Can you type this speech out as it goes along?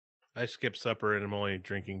I skipped supper and I'm only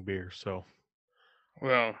drinking beer. So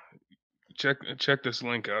Well, check this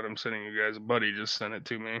link out. I'm sending you guys. A buddy just sent it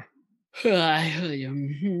to me. Did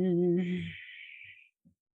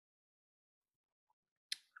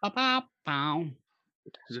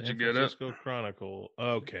you get it? San Francisco Chronicle.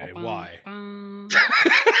 Okay, why?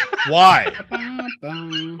 Why?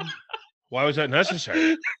 Why was that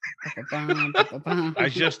necessary? I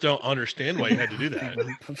just don't understand why you had to do that.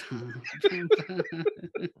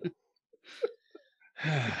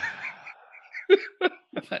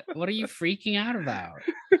 What are you freaking out about?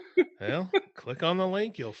 Well, click on the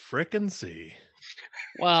link, you'll frickin' see.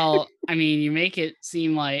 Well, I mean, you make it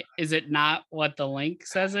seem like, is it not what the link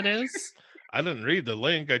says it is? I didn't read the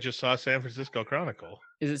link. I just saw San Francisco Chronicle.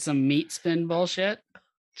 Is it some meat spin bullshit?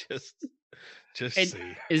 Just see.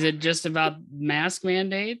 Is it just about mask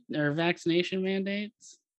mandate or vaccination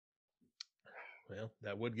mandates? Well,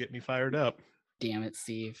 that would get me fired up. Damn it,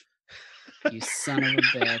 Steve. You son of a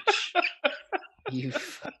bitch. You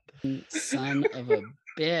fucking son of a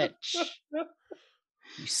bitch.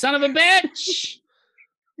 You son of a bitch.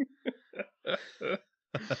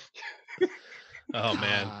 Oh,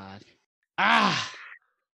 man.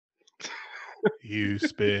 You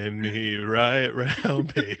spin me right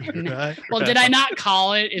round, baby. Right well, did I not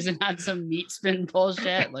call it? Is it not some meat spin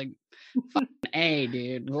bullshit? Like, fucking A,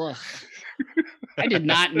 dude. Ugh. I did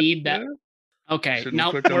not need that. Okay,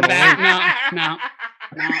 no, we're back.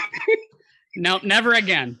 No, never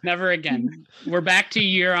again. Never again. We're back to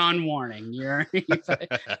you're on warning.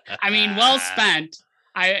 I mean, well spent.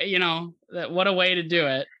 What a way to do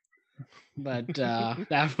it. But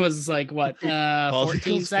that was like what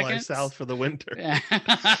 14 seconds south for the winter.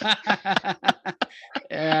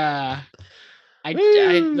 Yeah. I'm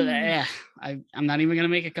not even gonna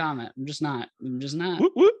make a comment. I'm just not.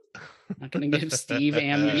 Whoop, whoop. I'm not gonna give Steve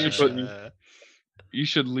ammunition. You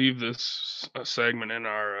should leave this segment in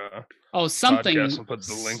our something podcast and put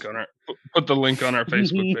the link on our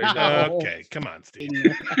Facebook page. No. Okay, come on, Steve.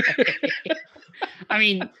 I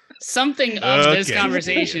mean, something of this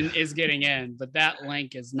conversation is getting in, but that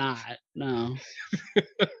link is not. No.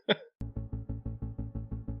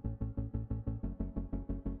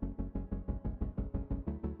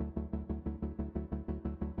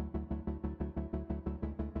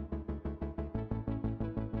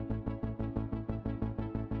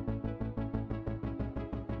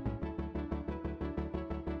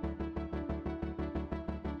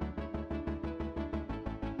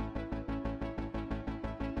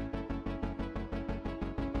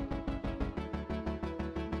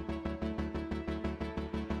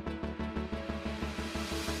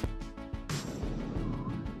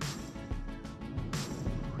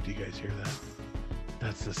 Hear that?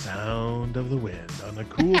 That's the sound of the wind on a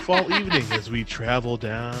cool fall evening as we travel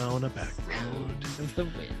down a back road.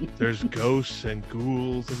 There's ghosts and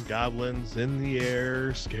ghouls and goblins in the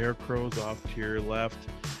air, scarecrows off to your left.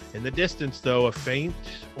 In the distance, though, a faint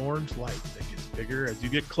orange light that gets bigger as you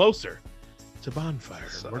get closer to bonfire.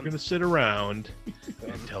 We're going to sit around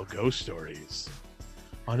and tell ghost stories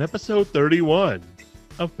on episode 31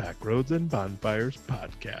 of Backroads and Bonfires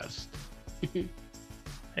podcast.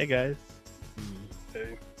 Hey guys.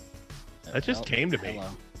 Hey. That just came to me. Hello.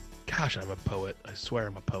 Gosh, I'm a poet. I swear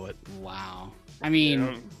I'm a poet. Wow. I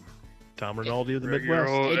mean, Tom Rinaldi of the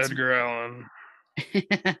Midwest. Edgar Allan.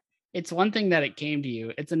 It's one thing that it came to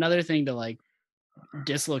you. It's another thing to like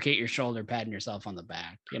dislocate your shoulder, patting yourself on the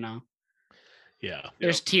back, you know? Yeah.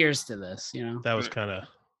 There's tears to this, you know? That was kind of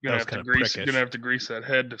Gonna have to grease that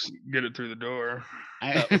head to get it through the door.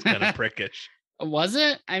 That was kind of prickish. Was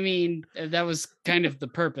it? I mean, that was kind of the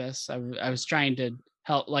purpose. I was trying to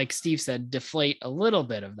help, like Steve said, deflate a little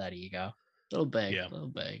bit of that ego. A little big, a little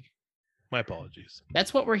big. My apologies.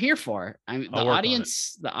 That's what we're here for. The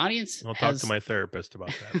audience. I'll talk to my therapist about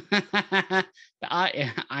that.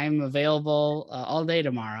 I'm available all day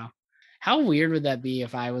tomorrow. How weird would that be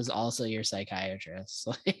if I was also your psychiatrist?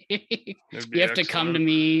 You have to come to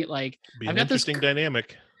me like I've got this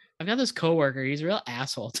dynamic. I've got this coworker. He's a real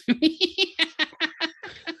asshole to me.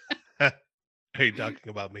 Are you talking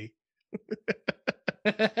about me?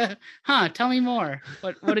 Huh? Tell me more.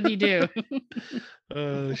 What did he do?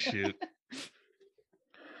 Oh shoot!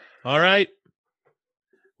 All right,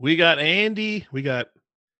 we got Andy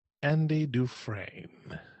Dufresne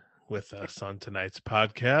with us on tonight's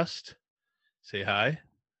podcast. Say hi,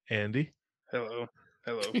 Andy. Hello.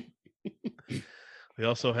 We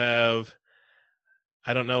also have,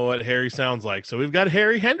 I don't know what Harry sounds like, so we've got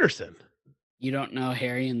Harry Henderson. You don't know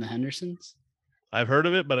Harry and the Hendersons? I've heard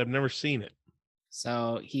of it, but I've never seen it.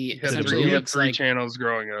 So he essentially looks like 3 channels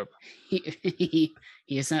growing up. He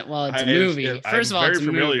Well, it's a movie. First of all, I'm it's very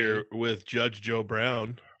a familiar movie. with Judge Joe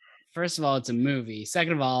Brown. First of all, it's a movie.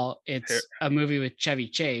 Second of all, it's a movie with Chevy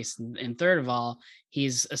Chase. And third of all,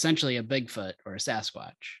 he's essentially a Bigfoot or a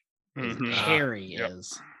Sasquatch. Harry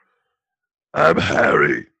is. I'm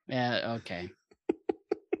Harry. Yeah, okay.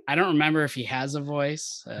 I don't remember if he has a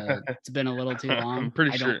voice. It's been a little too long. I'm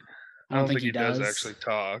pretty sure. I don't think he does actually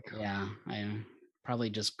talk. Yeah, I probably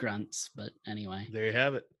just grunts, but anyway. There you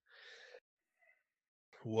have it.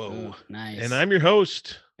 Whoa. Ooh, nice. And I'm your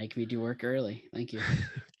host. Make me do work early. Thank you.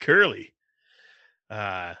 Curly.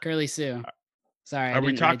 Curly Sue. Sorry, are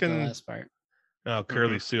we talking the last part? Oh,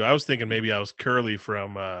 Curly Sue. I was thinking maybe I was Curly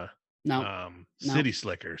from no. City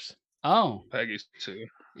Slickers. Oh. Peggy Sue.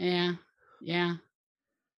 Yeah.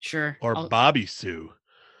 Sure. Or Bobby Sue.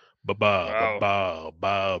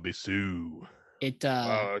 Bobby Sue.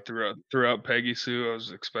 Throughout Peggy Sue, I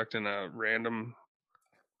was expecting a random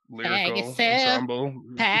lyrical ensemble.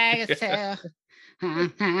 Peggy Sue.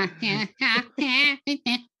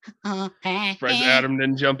 Surprised Adam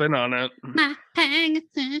didn't jump in on it.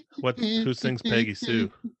 Who sings Peggy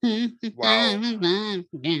Sue? Wow.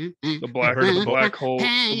 The black hole.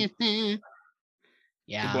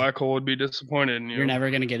 Yeah. The black hole would be disappointed in you. You're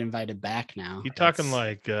never gonna get invited back now. You talking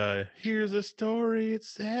like here's a story, it's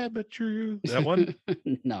sad but true. That one?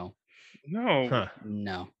 No. Huh.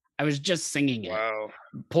 No. I was just singing it. Wow.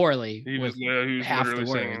 Poorly. He was half literally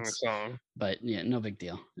the singing the words. song. But yeah, no big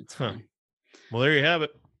deal. It's fine. Well, there you have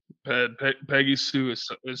it. Peggy Sue is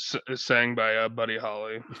sang by Buddy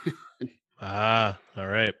Holly. All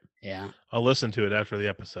right. Yeah. I'll listen to it after the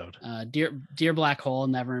episode. Dear Black Hole,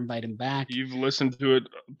 never invite him back. You've listened to it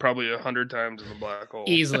probably 100 times in the black hole.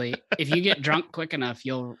 Easily. If you get drunk quick enough,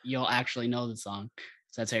 you'll actually know the song.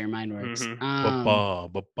 So that's how your mind works.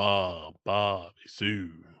 Mm-hmm. Bobby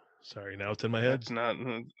Sue. Sorry, now it's in my head.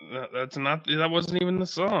 That wasn't even the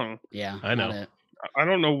song. Yeah, I know. I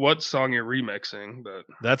don't know what song you're remixing, but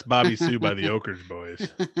that's Bobby Sue by the Oakers Boys.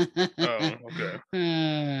 Oh,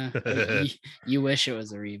 okay. You wish it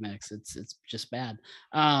was a remix. It's just bad.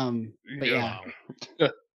 But yeah.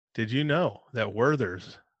 Did you know that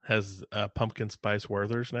Werther's has pumpkin spice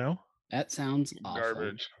Werther's now? That sounds awful.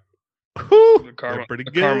 Garbage. The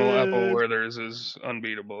caramel apple Werther's is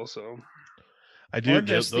unbeatable. So I do. Or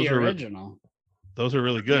just the original. Those are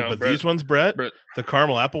really good, but Brett, these ones, Brett, the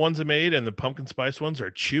caramel apple ones I made and the pumpkin spice ones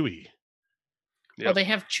are chewy. Yep. Well, they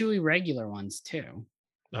have chewy regular ones too.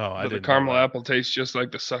 Oh, I didn't. The caramel apple tastes just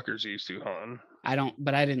like the suckers used to, hon. I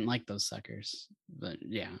didn't like those suckers. But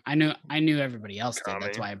yeah, I knew everybody else did.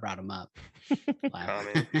 That's why I brought them up.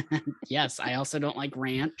 Yes, I also don't like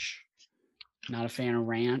ranch. Not a fan of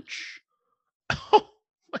ranch. Oh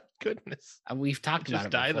my goodness. We've talked about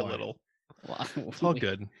it before. Just died a little. Well, it's all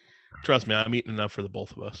good. Trust me, I'm eating enough for the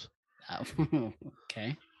both of us.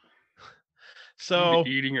 Okay. So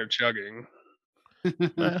eating or chugging.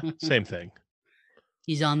 Same thing.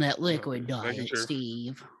 He's on that liquid diet, sure.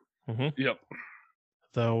 Steve. Mm-hmm. Yep.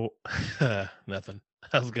 Though nothing.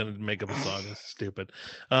 I was gonna make up a song. That's stupid.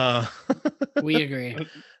 We agree.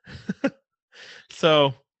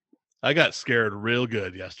 So I got scared real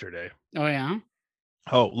good yesterday. Oh yeah.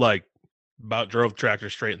 Oh, like about drove tractor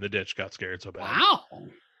straight in the ditch. Got scared so bad. Wow.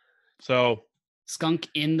 So skunk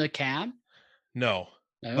in the cab? No.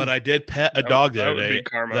 But I did pet a dog the other day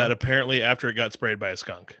that apparently after it got sprayed by a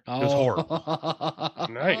skunk. It was horrible.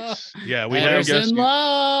 Nice. Yeah, we had guess.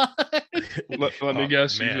 Let me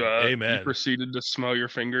guess. Amen. You proceeded to smell your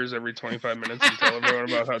fingers every 25 minutes and tell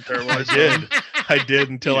everyone about how terrible I did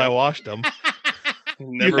until I washed them.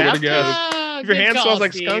 Never would have guessed. If your hand smells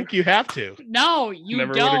like skunk, you have to. No, you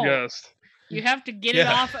never don't. Never would have guessed. You have to get it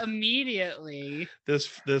off immediately.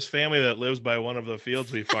 This family that lives by one of the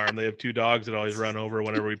fields we farm, they have 2 dogs that always run over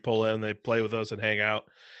whenever we pull in. They play with us and hang out.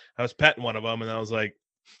 I was petting one of them, and I was like,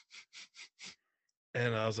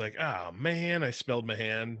 oh man, I smelled my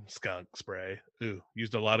hand, skunk spray. Ooh,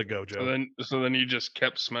 used a lot of Gojo. So then you just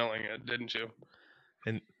kept smelling it, didn't you?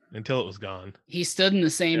 And until it was gone. He stood in the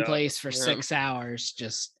same place for 6 hours,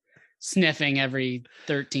 just sniffing every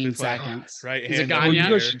 13 seconds. Right. Is it gone yet?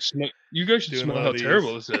 You guys should smell how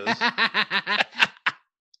terrible this is.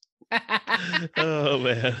 Oh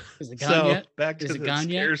man. Is it gone yet? Back to the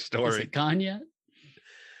scare story. Is it gone yet?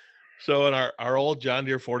 So in our old John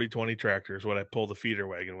Deere 4020 tractor is what I pull the feeder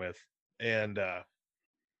wagon with. And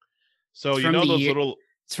so you know those little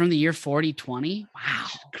it's from the year 4020? Wow.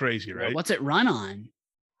 Crazy, right? What's it run on?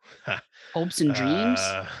 Hopes and dreams?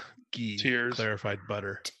 Tears. Clarified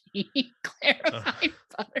butter. Clarified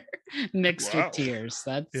butter mixed with tears.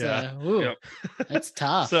 That's that's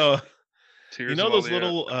tough. So tears, you know those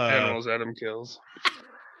little animals Adam kills.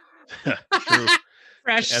 True.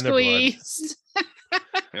 Fresh And their blood. squeezed.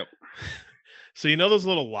 So you know those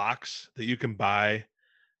little locks that you can buy?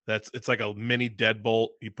 It's like a mini deadbolt.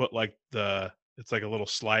 You put like it's like a little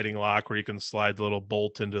sliding lock where you can slide the little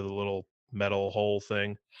bolt into the little metal hole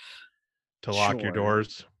thing to lock your Sure.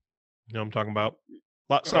 doors. You know what I'm talking about?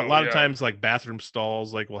 A Oh, lot of yeah. times, like bathroom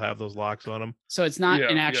stalls, like will have those locks on them, So it's not Yeah,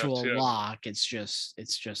 an yes, actual yeah. lock. It's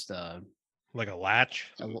just a like a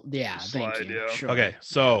latch. yeah. Thank Slide, you. yeah. Sure. Okay,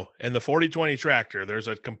 so in the 4020 tractor, there's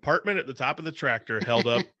a compartment at the top of the tractor held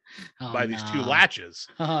up Oh, by these two no. latches.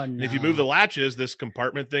 Oh And no. if you move the latches, this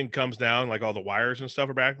compartment thing comes down, like all the wires and stuff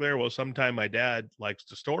are back there. Well, sometime my dad likes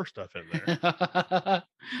to store stuff in there.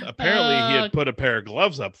 Apparently, he had put a pair of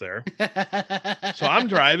gloves up there. So I'm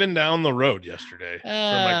driving down the road yesterday from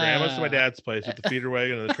my grandma's to my dad's place with the feeder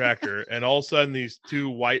wagon and the tractor, and all of a sudden these two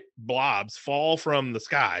white blobs fall from the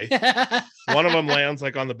sky. One of them lands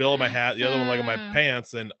like on the bill of my hat, the other one like on my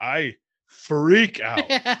pants, and I freak out,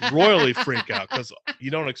 royally freak out, because you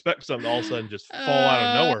don't expect something to all of a sudden just fall out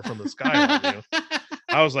of nowhere from the sky on you.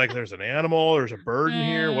 I was like, there's an animal, there's a bird in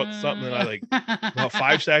here, what's something? And I like about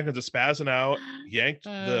 5 seconds of spazzing out, yanked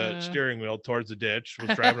the steering wheel towards the ditch,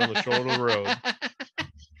 was driving on the shoulder of the road,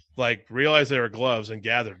 like realized they were gloves and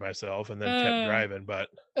gathered myself and then kept driving. But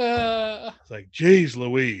it's like, geez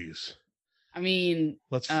Louise. I mean,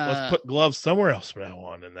 Let's put gloves somewhere else from now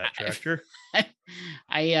on in that tractor.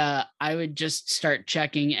 I would just start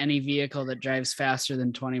checking any vehicle that drives faster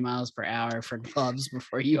than 20 miles per hour for gloves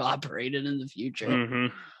before you operate it in the future.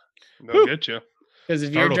 Mm-hmm. They'll get you. Because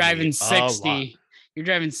if you're Startled me driving a 60, you're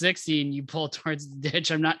driving 60 and you pull towards the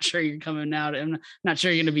ditch, I'm not sure you're coming out. I'm not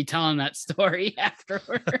sure you're going to be telling that story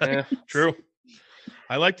afterwards. Yeah. True.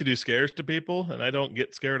 I like to do scares to people, and I don't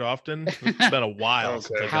get scared often. It's been a while Okay.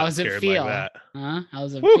 since I got How's it scared feel? like that. Huh?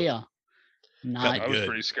 How's it Woo! feel? Not I was Good.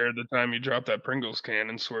 pretty scared the time you dropped that Pringles can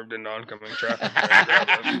and swerved into oncoming traffic. trying to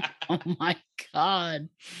grab it. Oh my God.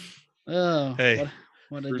 Oh, Hey.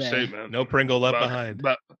 what a True day. statement. No Pringle left About- behind.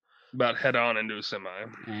 About head on into a semi.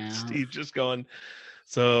 Yeah. Steve just going,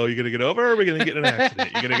 so you're going to get over, or are we going to get in an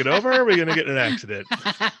accident? You're going to get over, or are we going to get in an accident?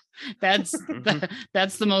 That's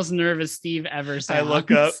the most nervous Steve ever sounds.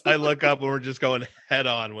 I look up and we're just going head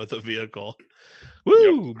on with a vehicle.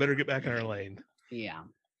 Woo! Better get back in our lane. Yeah.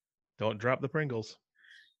 Don't drop the Pringles.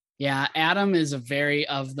 Yeah. Adam is a very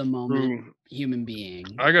of the moment Ooh, human being.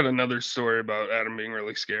 I got another story about Adam being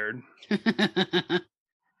really scared.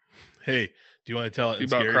 Hey, do you want to tell it He in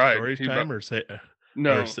about scary cried. stories He time about- or say?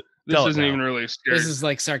 No, or this tell it isn't now. even really scary. This is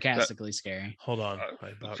like sarcastically scary. Hold on. Uh, I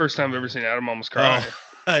about First time I've ever cried. seen Adam almost cry. Oh,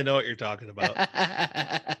 I know what you're talking about.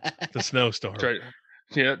 The snowstorm. Tried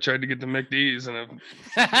to get the McD's and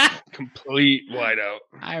a complete whiteout.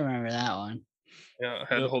 I remember that one. Yeah,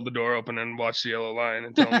 I had to hold the door open and watch the yellow line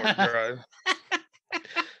and tell him where to drive.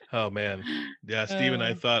 Oh man. Yeah, Steve and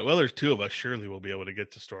I Uh. thought, well, there's two of us. Surely we'll be able to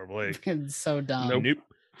get to Storm Lake. It's so dumb. Nope.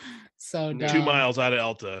 So Nope. dumb. 2 miles out of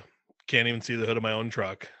Elta. Can't even see the hood of my own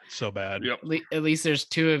truck. It's so bad. Yep. At least there's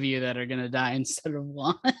two of you that are gonna die instead of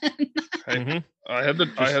one. Mhm. I had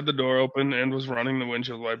the door open and was running the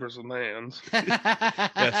windshield wipers with my hands.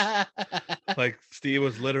 Yes. Like Steve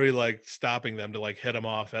was literally like stopping them to like hit them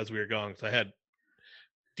off as we were going. So I had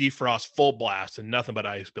defrost full blast and nothing but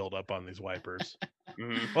ice build up on these wipers.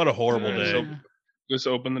 Mhm. What a horrible Yeah, day. so- Just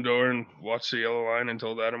opened the door and watched the yellow line and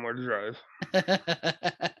told Adam where to drive.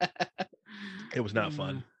 It was not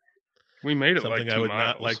fun. We made it Something like 2 I would miles.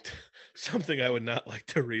 not like. Something I would not like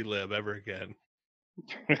to relive ever again.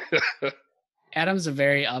 Adam's a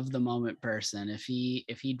very of the moment person. If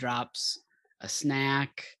he drops a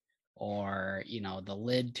snack or the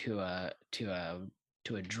lid to a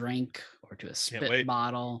drink or to a spit wait.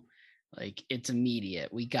 bottle, like it's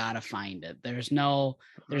immediate. We gotta find it. There's no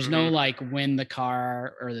Mhm. like when the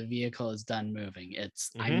car or the vehicle is done moving.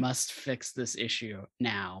 It's I Mhm. must fix this issue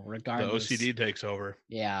now, The regardless. OCD takes over.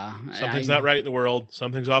 Yeah. Something's not right in the world.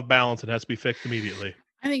 Something's off balance and has to be fixed immediately.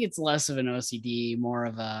 I think it's less of an OCD, more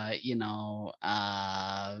of a,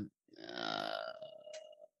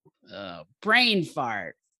 brain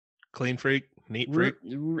fart. Clean freak, neat freak.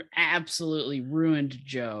 Absolutely ruined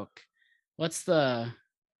joke. What's the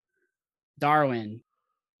Darwin?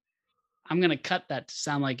 I'm going to cut that to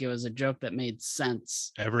sound like it was a joke that made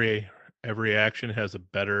sense. Every action has a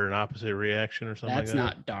better and opposite reaction or something. That's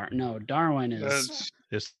like not No, Darwin is That's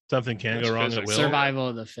If something can That's go wrong, it physics. will. survival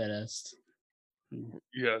of the fittest.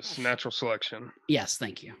 yes, natural selection. Yes,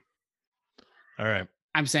 thank you. All right.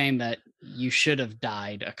 I'm saying that you should have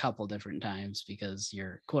died a couple different times because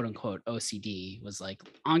your quote unquote OCD was like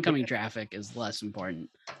oncoming traffic is less important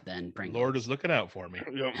than Pringles. Lord is looking out for me.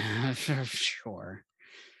 Yep. Sure.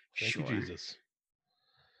 Thank Sure. you, Jesus.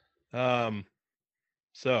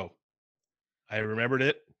 So I remembered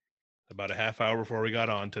it about a half hour before we got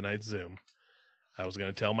on tonight's Zoom. I was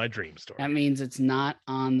going to tell my dream story. That means it's not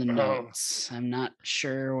on the notes. I'm not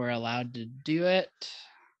sure we're allowed to do it.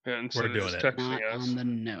 And We're doing it. Not on the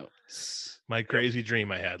notes. My crazy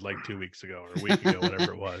dream I had like 2 weeks ago or a week ago,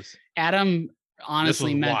 whatever it was. Adam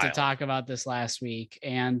honestly meant to wild. talk about this last week,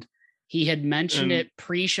 and he had mentioned it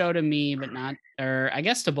pre-show to me, but not, or I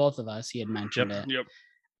guess to both of us, he had mentioned it. Yep.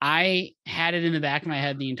 I had it in the back of my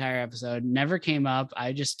head the entire episode, never came up.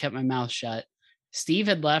 I just kept my mouth shut. Steve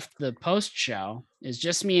had left the post show. It's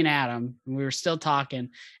just me and Adam, and we were still talking,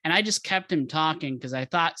 and I just kept him talking because I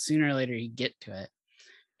thought sooner or later he'd get to it.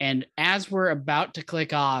 And as we're about to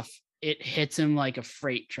click off, it hits him like a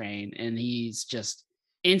freight train, and he's just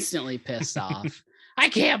instantly pissed off. I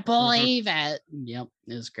can't believe it. Yep,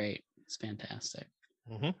 it was great. It's fantastic.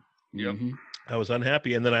 Mm-hmm. Yep. I was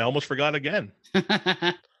unhappy, and then I almost forgot again.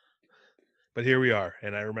 But here we are,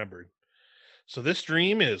 and I remembered. So this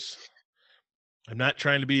dream is, I'm not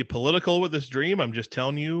trying to be political with this dream. I'm just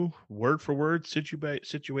telling you word for word,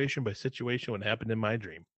 situation by situation, what happened in my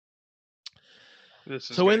dream.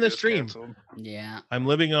 So in this dream, yeah, I'm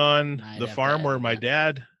living on I'd the have farm to where add my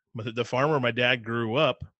that. dad grew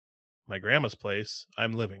up, my grandma's place.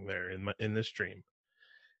 I'm living there in this dream,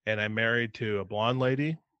 and I'm married to a blonde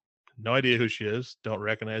lady. No idea who she is. Don't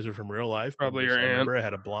recognize her from real life. Probably your your aunt. aunt. Remember, I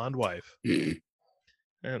had a blonde wife,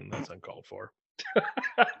 and that's uncalled for.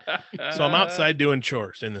 So I'm outside doing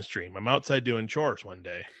chores in this dream. I'm outside doing chores one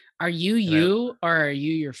day. Are you or are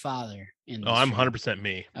you your father? In this Oh, I'm dream? 100%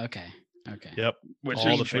 me. Okay. Yep. Which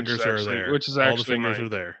All is, the fingers which is are actually, there. Which is All the actually fingers mine. are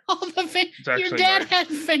there. All the your actually dad mine. had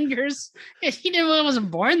fingers. He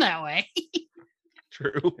wasn't born that way.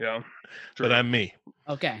 True. Yeah. But I'm me.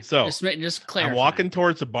 Okay. So, just clarify. I'm walking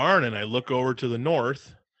towards the barn and I look over to the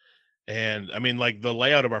north, and I mean, like, the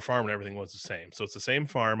layout of our farm and everything was the same. So it's the same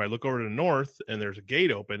farm. I look over to the north and there's a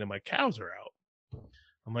gate open and my cows are out.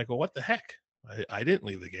 I'm like, well, what the heck? I didn't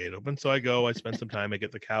leave the gate open. So I go, I spend some time, I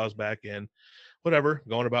get the cows back in, whatever,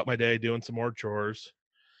 going about my day, doing some more chores.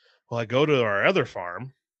 Well, I go to our other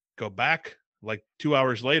farm, go back like 2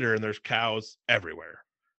 hours later, and there's cows everywhere.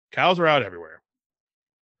 Cows are out everywhere.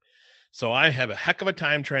 So I have a heck of a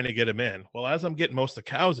time trying to get them in. Well, as I'm getting most of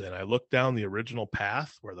the cows in, I look down the original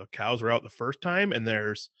path where the cows were out the first time, and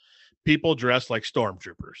there's people dressed like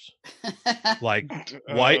stormtroopers, like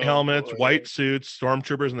white helmets, white suits,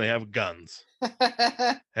 stormtroopers, and they have guns.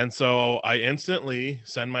 And so I instantly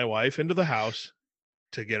send my wife into the house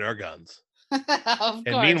to get our guns. And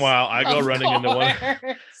Meanwhile, I go running into one.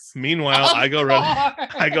 Meanwhile, I go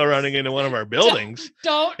running into one of our buildings.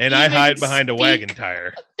 And I hide behind a wagon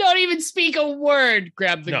tire. Don't even speak a word.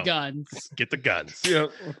 Grab the guns. Get the guns. Yeah.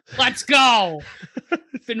 Let's go.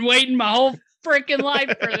 Been waiting my whole freaking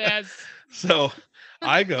life for this. So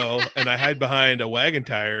I go and I hide behind a wagon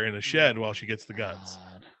tire in a shed while she gets the guns.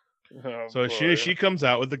 Oh, So boy. she comes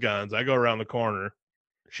out with the guns. I go around the corner,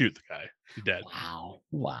 shoot the guy. He's dead.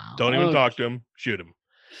 Wow. Don't even talk to him. Shoot him.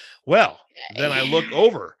 Well, then I look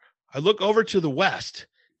over. To the west,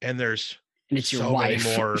 and there's it's your so wife.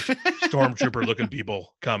 many more stormtrooper looking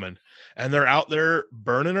people coming. And they're out there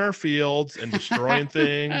burning our fields and destroying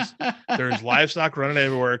things. There's livestock running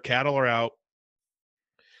everywhere. Cattle are out.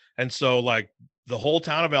 And so, like, the whole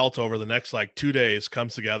town of Alta over the next, like, 2 days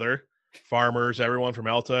comes together. Farmers, everyone from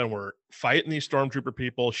Alta, and we're fighting these stormtrooper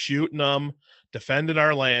people, shooting them, defending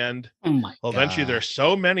our land. Oh my Well, eventually there's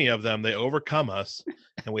so many of them, they overcome us,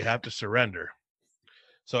 and we have to surrender.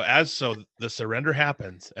 So the surrender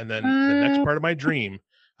happens, and then the next part of my dream,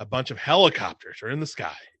 a bunch of helicopters are in the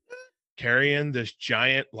sky carrying this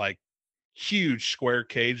giant, like, huge square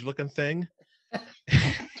cage looking thing.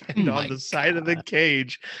 And on the side of the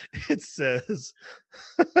cage, it says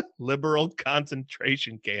liberal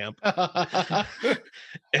concentration camp.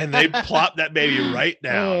 And they plopped that baby right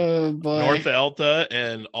down north of Alta,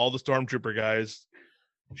 and all the stormtrooper guys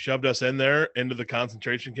shoved us in there into the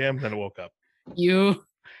concentration camp, and then I woke up. You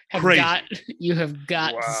have Crazy.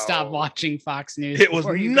 got to stop watching Fox News. It was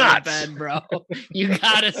before you nuts. go to bed, bro. You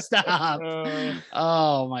gotta stop.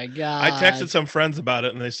 Oh my god! I texted some friends about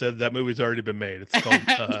it, and they said that movie's already been made. It's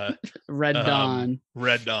called Red Dawn.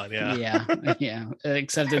 Red Dawn, yeah. Yeah.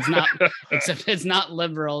 Except it's not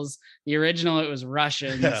liberals. The original, it was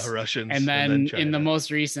Russians. Yeah, Russians. And then in China. the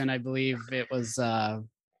most recent, I believe it was. I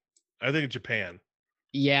think Japan.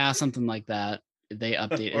 Yeah, something like that. They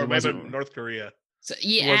updated. Or it maybe wasn't- North Korea. So,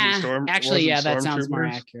 yeah, actually, yeah, that sounds more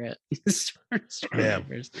Stormtroopers? accurate.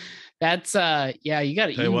 Stormtroopers. That's you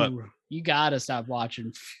gotta you gotta stop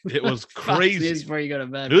watching. It was Fox News crazy. before you go to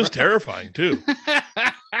bed. It was bro. terrifying too.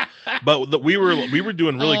 But we were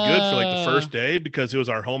doing really good for like the first day because it was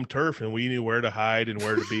our home turf and we knew where to hide and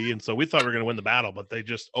where to be, and so we thought we were going to win the battle, but they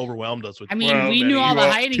just overwhelmed us with. I mean, we knew all the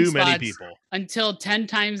hiding too spots many people until 10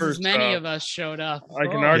 times as many of us showed up. I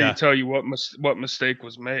can already tell you what mistake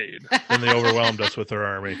was made. And they overwhelmed us with their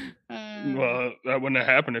army. Well, that wouldn't have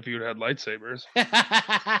happened if you'd had lightsabers.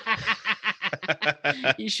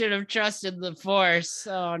 You should have trusted the Force.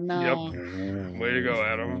 Oh no! Yep. Way to go,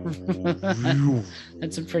 Adam.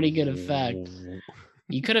 That's a pretty good effect.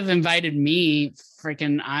 You could have invited me.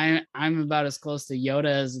 Freaking, I'm about as close to Yoda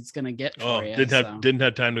as it's gonna get for you. Didn't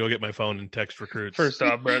have time to go get my phone and text recruits. First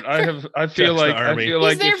off, Brett, I feel like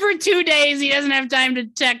he's there for 2 days. He doesn't have time to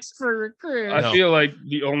text for recruits. I feel like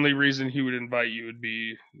the only reason he would invite you would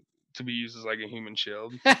be to be used as like a human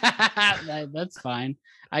shield. That's fine.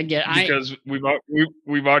 Because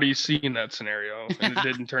we've already seen that scenario and it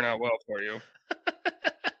didn't turn out well for you.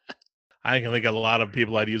 I can think of a lot of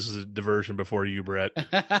people I'd use as a diversion before you, Brett.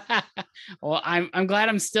 Well, I'm glad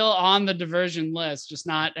I'm still on the diversion list, just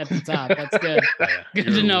not at the top. That's good. Good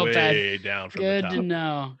to know, Pat. Down from good the top. To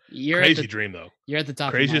know. Crazy dream though. You're at the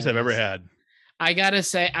top. Craziest I've ever had. I gotta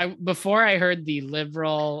say, before I heard the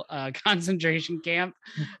liberal concentration camp,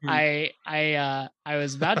 I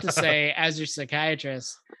was about to say, as your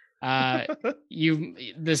psychiatrist,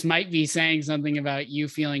 this might be saying something about you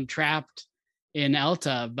feeling trapped in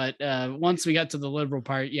ELTA, but once we got to the liberal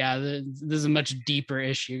part, this is a much deeper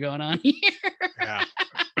issue going on here. Yeah.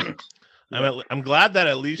 I'm glad that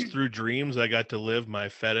at least through dreams I got to live my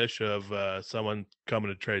fetish of someone coming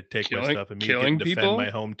to try to take my stuff and me getting to defend my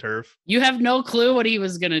home turf. You have no clue what he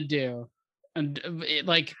was gonna do, and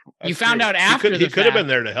you found out after he could have been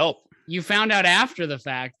there to help. You found out after the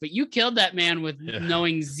fact, but you killed that man with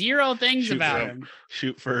knowing zero things about him.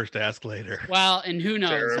 Shoot first, ask later. Well, and who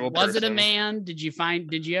knows? Was it a man? Did you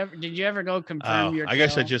ever go confirm your kill? I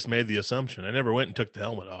guess I just made the assumption. I never went and took the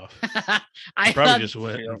helmet off. I probably just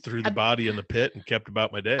went and threw the body in the pit and kept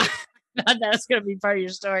about my day. That's gonna be part of your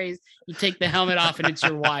stories. You take the helmet off and it's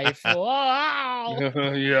your wife. Wow.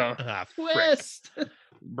 Yeah. Twist.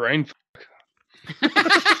 Brain.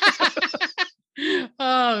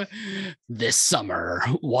 This summer,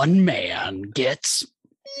 one man gets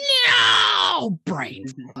brain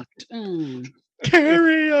fucked.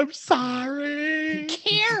 Carrie, I'm sorry.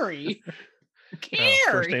 Carrie.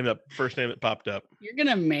 First name that popped up. You're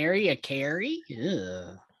gonna marry a Carrie?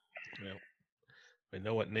 Yeah. Well, I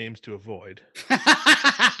know what names to avoid.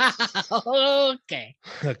 Okay.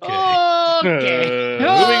 Moving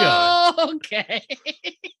on. Okay.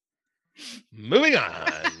 Moving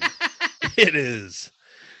on. It is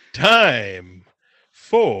time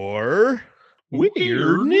for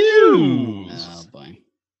Weird News. Oh boy.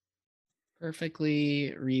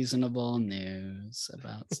 Perfectly reasonable news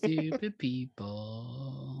about stupid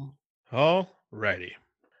people. All righty.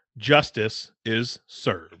 Justice is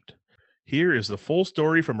served. Here is the full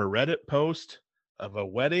story from a Reddit post of a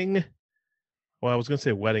wedding. Well, I was going to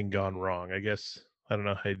say wedding gone wrong. I guess I don't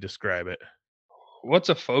know how you describe it. What's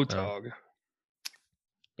a photog?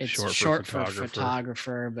 It's short for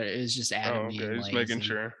photographer, but it was just Adam. Just making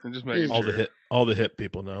sure. All the hip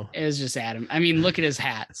people know. It was just Adam. I mean, look at his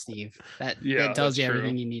hat, Steve. That tells you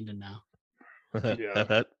everything you need to know.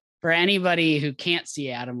 Yeah. For anybody who can't see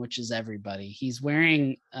Adam, which is everybody, he's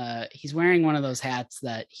wearing one of those hats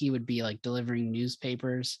that he would be like delivering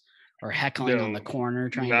newspapers or heckling on the corner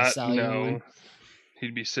trying to sell you one.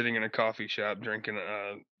 He'd be sitting in a coffee shop drinking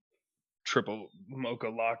a triple mocha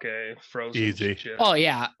latte frozen. Easy. Shit. Oh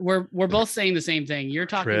yeah, we're both saying the same thing. You're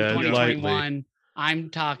talking 2021. Lightly.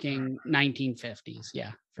 I'm talking 1950s.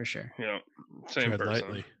 Yeah, for sure. Yeah, same person.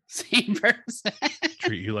 Lightly. Same person.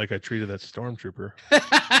 Treat you like I treated that stormtrooper.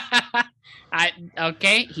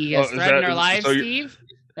 He has threatened our lives, Steve.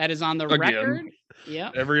 That is on the record.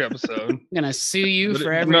 Yeah. Every episode. I'm gonna sue you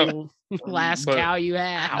for every last cow you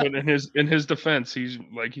have. But in his defense, he's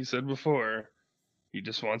like he said before. He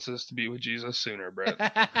just wants us to be with Jesus sooner, Brett.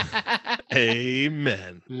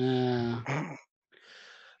 Amen. We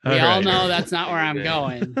all know that's not where I'm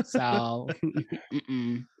going. So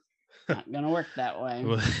not gonna work that way.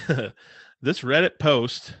 This Reddit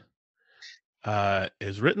post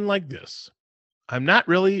is written like this. I'm not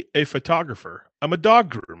really a photographer. I'm a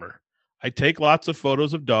dog groomer. I take lots of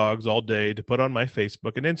photos of dogs all day to put on my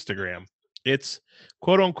Facebook and Instagram. It's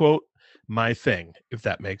quote unquote my thing, if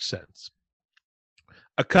that makes sense.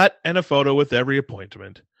 A cut and a photo with every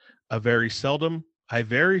appointment. I very seldom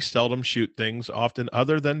shoot things, often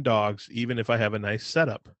other than dogs, even if I have a nice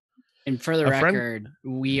setup. And for the record,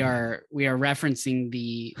 we are referencing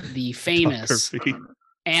the famous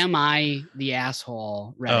 "Am I the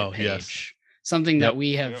Asshole" Reddit page. Yes. something Yep. that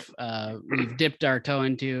we have we've dipped our toe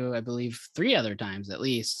into, I believe, 3 other times at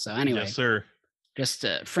least. So anyway, Yes, sir. just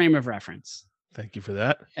a frame of reference. Thank you for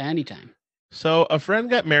that. Anytime. So a friend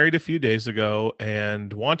got married a few days ago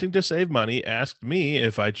and wanting to save money asked me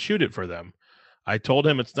if I'd shoot it for them. I told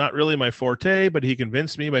him it's not really my forte, but he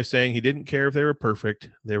convinced me by saying he didn't care if they were perfect.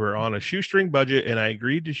 They were on a shoestring budget, and I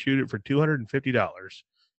agreed to shoot it for $250.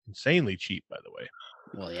 Insanely cheap, by the way.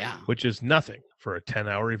 Well, yeah. Which is nothing for a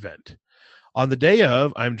 10-hour event. On the day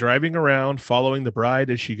of, I'm driving around following the bride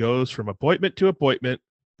as she goes from appointment to appointment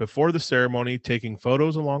before the ceremony, taking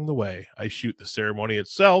photos along the way. I shoot the ceremony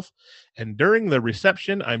itself, and during the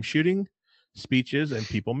reception, I'm shooting speeches and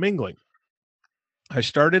people mingling. I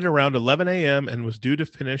started around 11 a.m. and was due to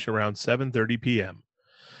finish around 7:30 p.m.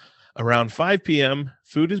 Around 5 p.m.,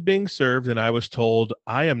 food is being served, and I was told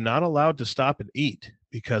I am not allowed to stop and eat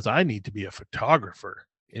because I need to be a photographer.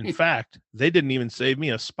 In fact, they didn't even save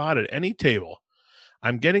me a spot at any table.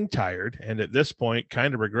 I'm getting tired, and at this point,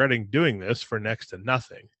 kind of regretting doing this for next to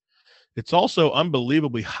nothing. It's also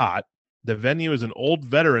unbelievably hot. The venue is an old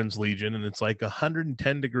Veterans Legion, and it's like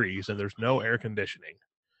 110 degrees, and there's no air conditioning.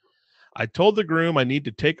 I told the groom I need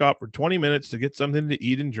to take off for 20 minutes to get something to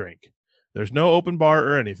eat and drink. There's no open bar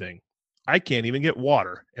or anything. I can't even get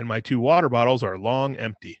water, and my 2 water bottles are long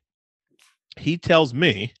empty. He tells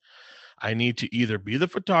me I need to either be the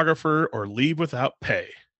photographer or leave without pay.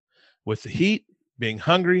 With the heat, being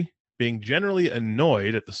hungry, being generally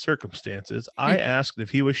annoyed at the circumstances, I asked if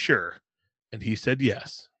he was sure, and he said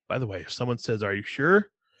yes. By the way, if someone says, "Are you sure?"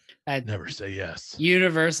 I'd never say yes.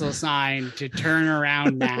 Universal sign to turn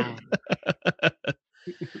around now.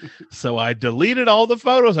 So I deleted all the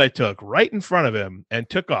photos I took right in front of him and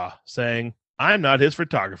took off, saying, I'm not his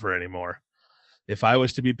photographer anymore. If I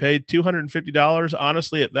was to be paid $250,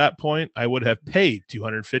 honestly, at that point, I would have paid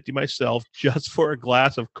 $250 myself just for a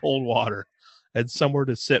glass of cold water and somewhere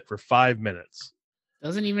to sit for 5 minutes.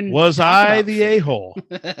 Doesn't even was I the a-hole?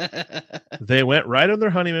 They went right on their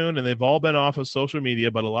honeymoon, and they've all been off of social media,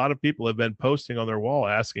 but a lot of people have been posting on their wall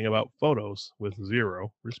asking about photos with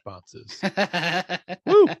 0 responses.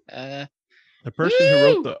 Woo! The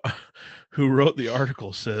person who wrote the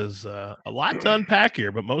article says a lot to unpack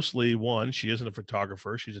here, but mostly 1, she isn't a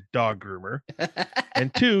photographer, she's a dog groomer,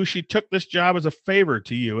 and 2, she took this job as a favor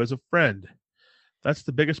to you as a friend. That's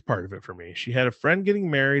the biggest part of it for me. She had a friend getting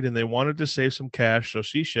married and they wanted to save some cash, so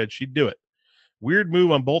she said she'd do it. Weird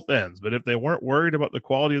move on both ends, but if they weren't worried about the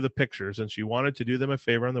quality of the pictures and she wanted to do them a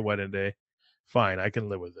favor on the wedding day, fine, I can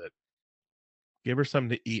live with it. Give her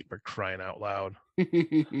something to eat, for crying out loud.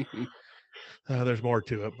 There's more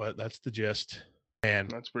to it, but that's the gist.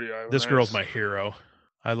 And that's pretty this girl's my hero.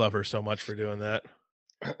 I love her so much for doing that.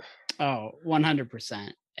 Oh,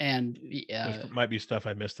 100%. And there might be stuff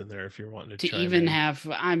I missed in there if you're wanting to even have,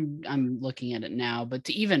 I'm looking at it now, but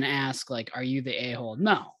to even ask, like, are you the a-hole?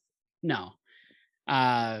 No.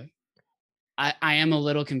 I am a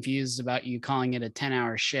little confused about you calling it a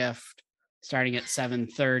 10-hour shift, starting at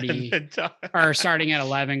 7:30 or starting at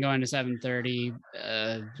 11, going to 7:30.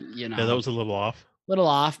 Yeah, that was a little off.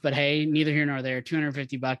 But hey, neither here nor there.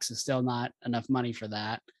 $250 is still not enough money for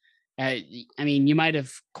that. I mean, you might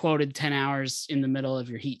have quoted 10 hours in the middle of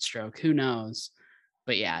your heat stroke. Who knows?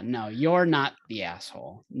 But yeah, no, you're not the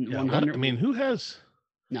asshole. Yeah, 100. I mean, who has?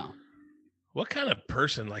 No. What kind of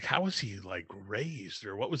person? Like, how was he like raised,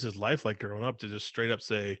 or what was his life like growing up to just straight up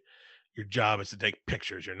say, your job is to take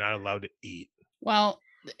pictures. You're not allowed to eat. Well,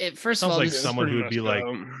 first of all, like someone who would be like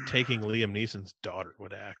taking Liam Neeson's daughter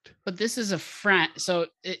would act. But this is a friend, so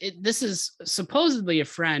this is supposedly a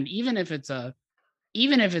friend, even if it's a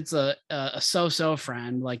so-so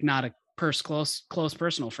friend, like not a close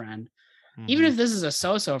personal friend. Mm-hmm. Even if this is a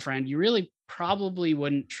so-so friend, you really probably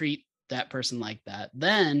wouldn't treat that person like that.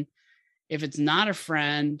 Then, if it's not a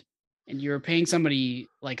friend and you're paying somebody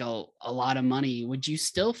like a lot of money, would you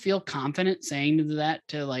still feel confident saying that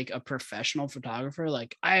to like a professional photographer?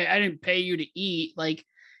 Like, I didn't pay you to eat. Like,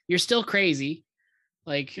 you're still crazy.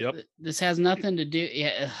 Like, this has nothing to do.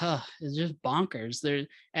 Yeah, it's just bonkers. There,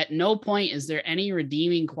 at no point is there any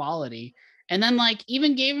redeeming quality. And then, like,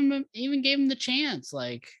 even gave him the chance.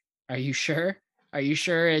 Like, are you sure? Are you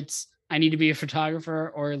sure it's I need to be a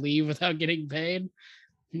photographer or leave without getting paid?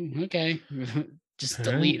 Okay, just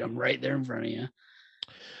delete them right there in front of you.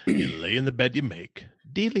 You lay in the bed you make.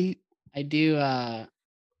 Delete. I do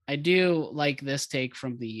like this take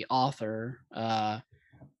from the author.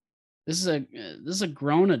 This is a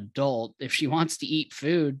grown adult. If she wants to eat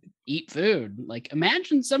food, eat food. Like,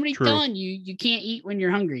 imagine somebody telling you can't eat when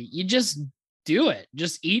you're hungry. You just do it.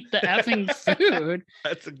 Just eat the effing food.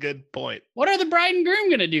 That's a good point. What are the bride and groom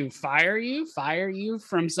gonna do? Fire you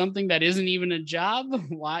from something that isn't even a job?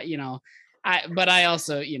 Why, but I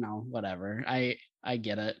also, whatever. I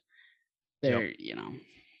get it. They're,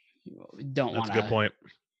 don't That's want a good point.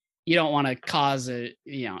 You don't want to cause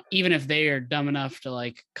even if they are dumb enough to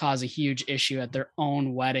like cause a huge issue at their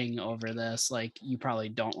own wedding over this, like you probably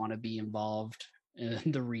don't want to be involved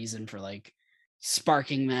in the reason for like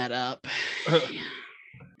sparking that up.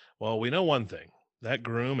 Well, we know one thing. That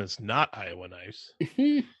groom is not Iowa nice.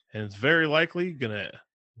 And it's very likely going to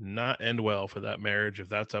not end well for that marriage. If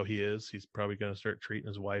that's how he is, he's probably going to start treating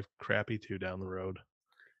his wife crappy too down the road.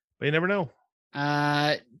 But you never know.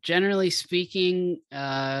 Generally speaking,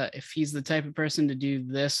 if he's the type of person to do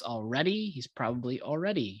this already, he's probably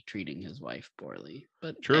already treating his wife poorly.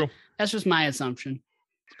 But true. That's just my assumption.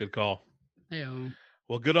 It's a good call. Hey-o.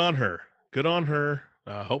 Well, good on her. Good on her.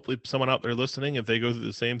 Hopefully someone out there listening, if they go through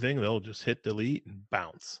the same thing, they'll just hit delete and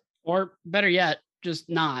bounce. Or better yet, just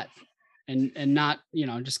not and not,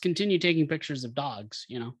 just continue taking pictures of dogs,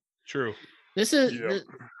 True. This is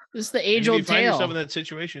this is the age-old tale. If you find yourself in that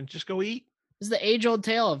situation, just go eat. This is the age-old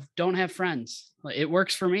tale of don't have friends. Like, it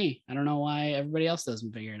works for me. I don't know why everybody else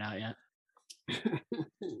doesn't figure it out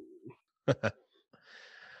yet.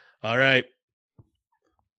 All right.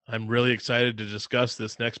 I'm really excited to discuss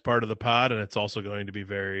this next part of the pod, and it's also going to be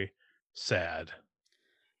very sad.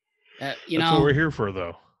 That's what we're here for,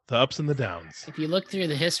 though. The ups and the downs. If you look through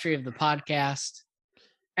the history of the podcast,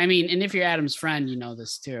 and if you're Adam's friend, you know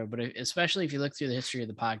this too, but especially if you look through the history of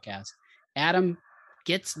the podcast, Adam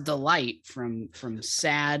gets delight from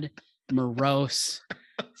sad, morose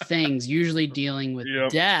things, usually dealing with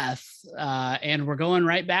death. And we're going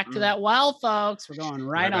right back to that well, folks. We're going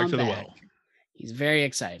right on back. The well. He's very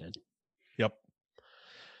excited. Yep.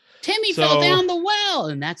 Timmy fell down the well,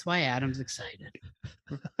 and that's why Adam's excited.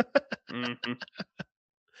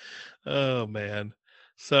 Oh, man.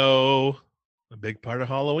 So a big part of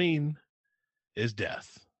Halloween is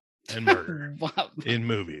death and murder in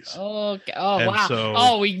movies. Okay. Oh, and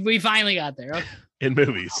wow. We finally got there. Okay. In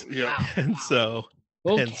movies. Yeah. And so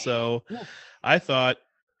I thought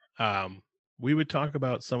we would talk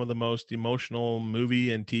about some of the most emotional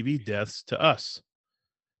movie and TV deaths to us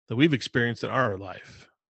that we've experienced in our life,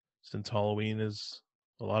 since Halloween is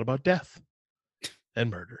a lot about death and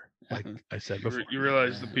murder. Like I said before, you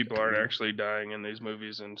realize the people aren't actually dying in these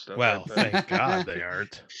movies and stuff. Well, like thank God they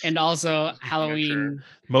aren't. And also Halloween,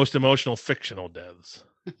 most emotional fictional deaths.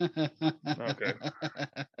 Okay.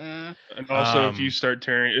 And also, if you start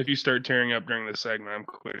tearing up during the segment, I'm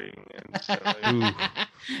quitting. And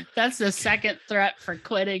that's the second threat for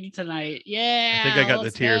quitting tonight. Yeah. I think I got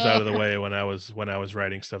the tears out of the way when I was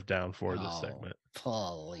writing stuff down for this segment.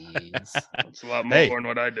 Please. It's a lot more than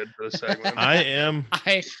what I did for the segment.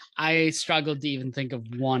 I struggled to even think of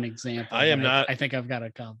one example. I think I've got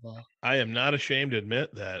a couple. I am not ashamed to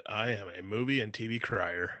admit that I am a movie and TV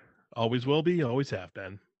crier. Always will be, always have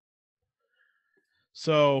been.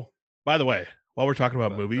 So, by the way, while we're talking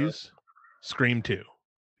about movies, Scream 2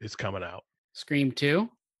 is coming out. Scream 2?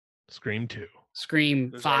 Scream 2.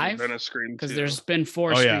 Scream 5? Been a Scream 2. Because there's been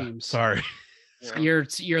 4 Screams. Sorry. Yeah.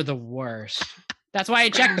 You're the worst. That's why I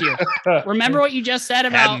checked you. Remember what you just said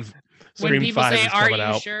about when people say, "Are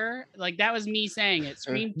you sure?" Like that was me saying it.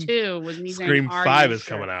 Scream 2 was me saying, Scream 5 is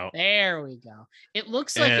coming out. There we go. It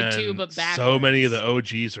looks like a 2, but backwards. So many of the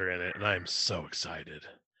OGs are in it, and I'm so excited.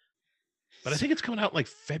 But I think it's coming out in like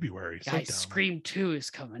February. Guys, Scream 2 is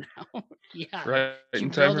coming out. Yeah. Right in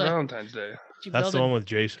time for Valentine's Day. That's the one with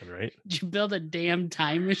Jason, right? Did you build a damn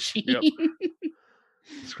time machine? Yep.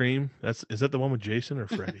 Scream? Is that the one with Jason or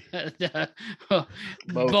Freddy?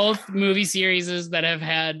 Both movie series that have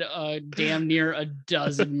had damn near a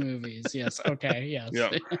dozen movies. Yes. Okay. Yes.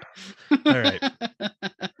 Yep. All right.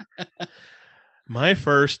 My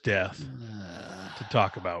first death to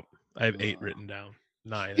talk about. I have 8 written down.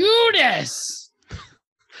 9. Judas.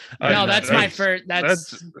 No, that's my first.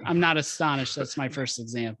 I'm not astonished. That's my first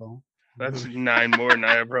example. That's 9 more than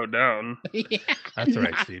I have wrote down. Yeah, that's all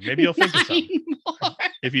right, Steve. Maybe you'll think of something. More.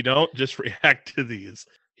 If you don't, just react to these.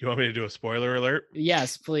 You want me to do a spoiler alert?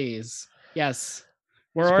 Yes, please. Yes.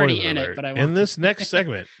 We're already in it, but in this next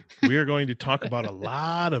segment, we are going to talk about a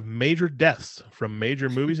lot of major deaths from major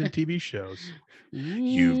movies and TV shows.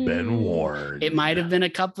 You've been warned. It might have been a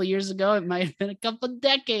couple of years ago. It might have been a couple of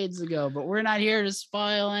decades ago, but we're not here to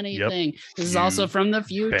spoil anything. Yep. This is also from the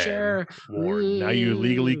future. Now you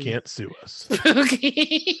legally can't sue us.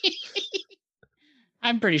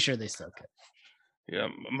 I'm pretty sure they still could. Yeah,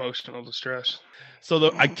 emotional distress.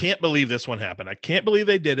 So I can't believe this one happened. I can't believe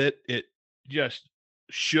they did it. It just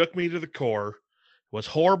shook me to the core, was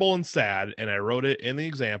horrible and sad, and I wrote it in the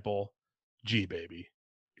example, G Baby,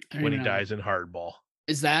 when he dies in Hardball.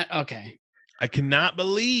 Is that okay? I cannot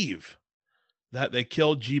believe that they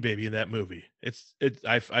killed G Baby in that movie.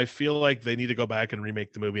 I feel like they need to go back and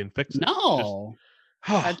remake the movie and fix it. No.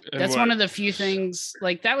 That's one of the few things,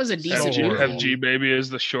 like, that was a decent movie. Have G Baby as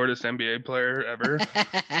the shortest NBA player ever.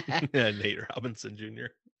 Yeah, Nate Robinson Jr.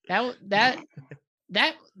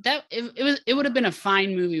 It would have been a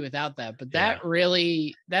fine movie without that, but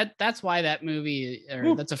that's why that movie,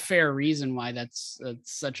 or that's a fair reason why that's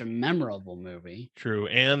such a memorable movie. True.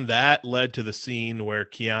 And that led to the scene where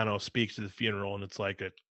Keanu speaks to the funeral, and it's like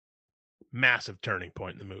a massive turning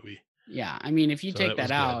point in the movie. Yeah, I mean, if you take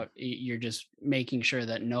that out, you're just making sure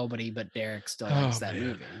that nobody but Derek still likes that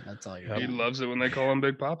movie. That's all you're doing. He loves it when they call him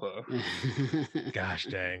Big Papa. Gosh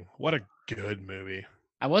dang, what a good movie.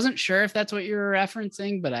 I wasn't sure if that's what you were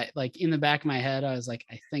referencing, but I, like, in the back of my head, I was like,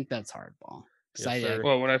 I think that's Hardball. Yes,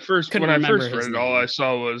 well, when I first read it, all I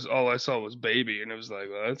saw was Baby, and it was like,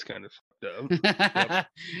 well, that's kind of fucked up.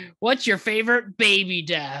 What's your favorite baby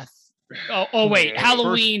death? Oh wait,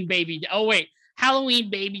 Halloween baby. Oh wait,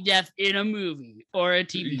 Halloween baby death in a movie or a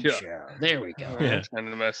TV show. There we go. Yeah, it's kind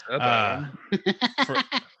of messed up.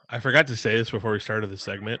 I forgot to say this before we started the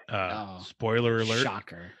segment. Spoiler alert.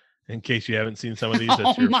 Shocker. In case you haven't seen some of these,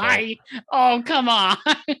 that's your fault. Oh, come on.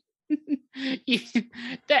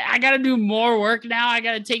 I got to do more work now. I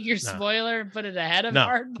got to take your spoiler and put it ahead of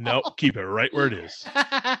Hardball. No, keep it right where it is.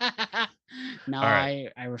 No, right.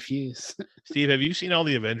 I refuse. Steve, have you seen all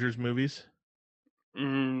the Avengers movies?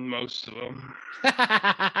 Most of them. All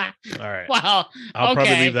right. Well, I'll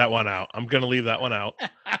probably leave that one out. I'm going to leave that one out.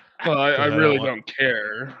 Well, I really don't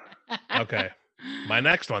care. Okay. My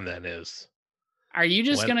next one then is... Are you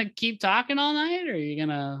just going to keep talking all night, or are you going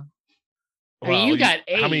to... Well, you got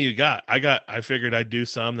 8. How many you got? I figured I'd do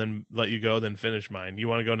some, then let you go, then finish mine. You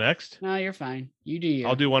want to go next? No, you're fine. You do you.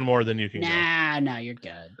 I'll do one more, then you can go. No, you're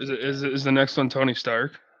good. Is the next one Tony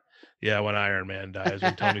Stark? Yeah, when Iron Man dies,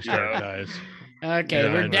 when Tony Stark dies.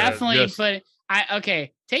 Okay, we're definitely putting...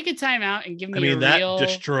 Okay, take a time out and give me a real... that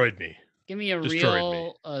destroyed me. Give me a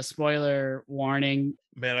real spoiler warning.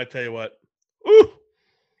 Man, I tell you what. Ooh!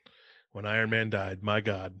 When Iron Man died, my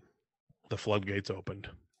God, the floodgates opened.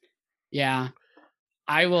 Yeah,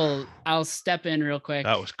 I'll step in real quick.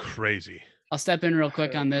 That was crazy. I'll step in real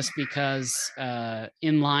quick on this because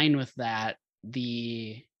in line with that,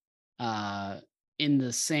 in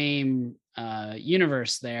the same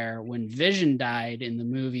universe there, when Vision died in the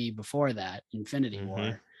movie before that, Infinity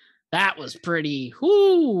War, that was pretty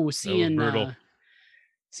seeing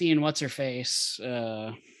what's her face,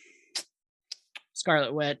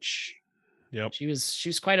 Scarlet Witch. Yep. She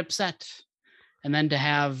was quite upset. And then to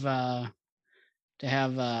have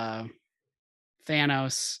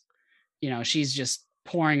Thanos, she's just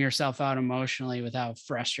pouring herself out emotionally with how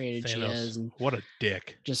frustrated she is, and what a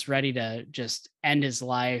dick, just ready to just end his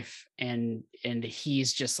life, and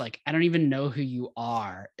he's just like, I don't even know who you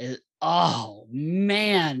are. Oh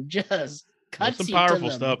man, just cuts some powerful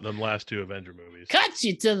stuff in them last 2 Avenger movies. Cuts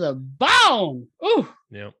you to the bone. Ooh.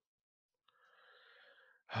 Yep.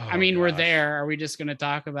 I mean, we're there. Are we just going to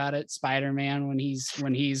talk about it? Spider-Man when he's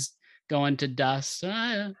going to dust.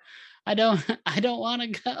 I don't want to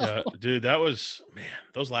go. Yeah, dude, that was, man,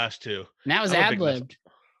 those last 2. And that was ad-libbed.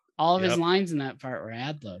 All of his lines in that part were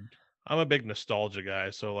ad-libbed. I'm a big nostalgia guy,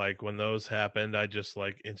 so like when those happened, I just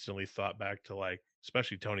like instantly thought back to, like,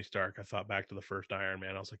 especially Tony Stark. I thought back to the first Iron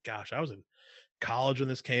Man. I was like, gosh, I was in college when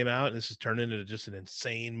this came out, and this has turned into just an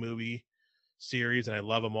insane movie series, and I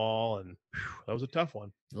love them all, and that was a tough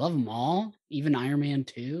one. Love them all? Even Iron Man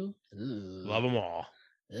 2? Love them all.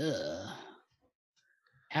 Ugh.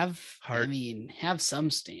 Have some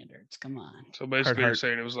standards. Come on. So basically, you're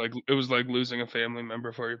saying it was like losing a family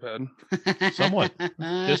member for your pad. Somewhat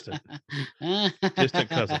distant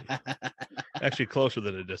cousin. Actually, closer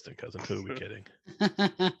than a distant cousin. Who are we kidding?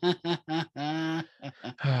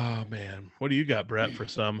 Oh man, what do you got, Brett, for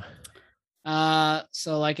some?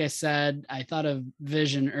 So like I said, I thought of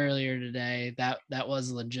Vision earlier today. That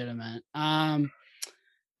was legitimate.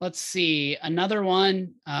 Let's see. Another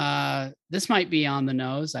one. This might be on the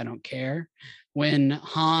nose. I don't care. When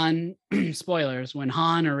Han, spoilers, when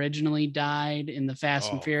Han originally died in the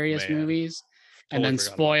Fast and Furious movies, and then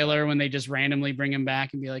spoiler, when they just randomly bring him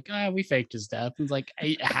back and be like, oh, we faked his death. It's like,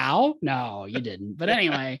 how? No, you didn't. But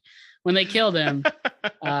anyway, when they killed him,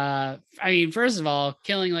 I mean, first of all,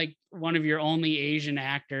 killing like one of your only Asian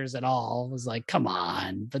actors at all was like, come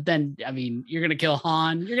on. But then, I mean, you're gonna kill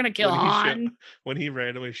Han. You're gonna kill Han. When he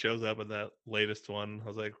randomly shows up in that latest one, I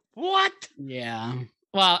was like, what? Yeah.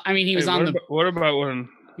 Well, I mean, he was on what about when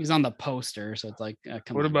he was on the poster, so it's like,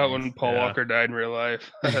 what about when Paul Walker died in real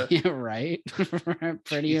life? Yeah, right.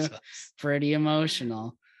 Pretty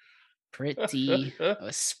emotional. Pretty.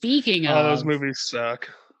 Speaking of, those movies suck.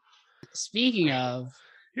 Speaking of,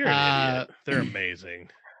 you're an idiot. They're amazing.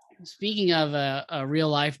 Speaking of a real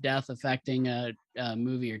life death affecting a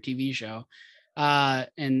movie or TV show,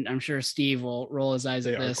 and I'm sure Steve will roll his eyes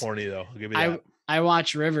at this. They are corny though. I'll give you that. I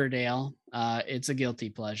watch Riverdale. It's a guilty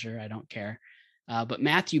pleasure. I don't care. But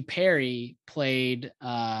Matthew Perry played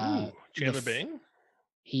Chandler Bing.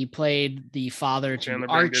 He played the father to Chandler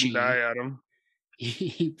Archie. Bing didn't die, Adam.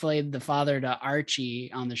 He played the father to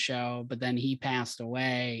Archie on the show, but then he passed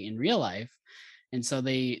away in real life. And so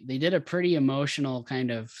they did a pretty emotional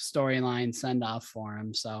kind of storyline send off for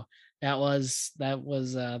him. So that was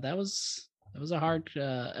a hard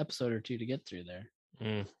episode or two to get through there.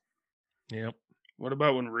 Yep. What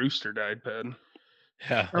about when Rooster died, Ped?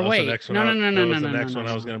 Yeah. Or wait, no. That was the next one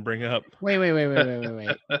I was going to bring up. Wait.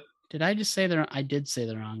 Did I just say I did say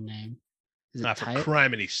the wrong name. Is it for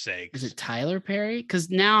criminy sakes. Is it Tyler Perry? Because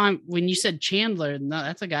now when you said Chandler, no,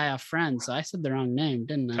 that's a guy off Friends. So I said the wrong name,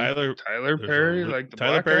 didn't I? Tyler Perry, like the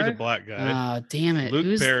Tyler black Perry's guy? a black guy. Oh, damn it.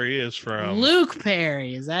 Luke Perry is from Luke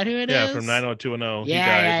Perry. Is that who it is? Yeah, from 90210.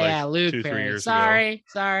 Yeah. Luke 2-3 Perry. years Sorry,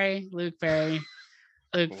 Luke Perry.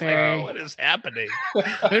 Luke Perry. Wow, what is happening?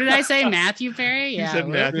 Who did I say? Matthew Perry? Yeah. You said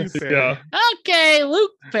Matthew Perry. Yeah. Okay,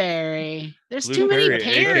 Luke Perry. There's Luke too many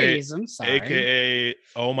Perry, Perrys. I'm sorry. AKA,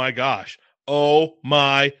 oh my gosh.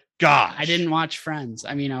 I didn't watch Friends.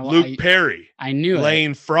 I mean, Luke Perry. I knew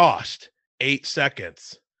Lane Frost. 8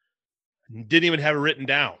 seconds. Didn't even have it written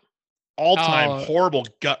down. All-time horrible,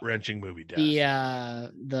 gut-wrenching movie death.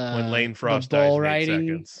 The when Lane Frost dies in 8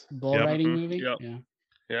 seconds. Bull riding movie. Yep.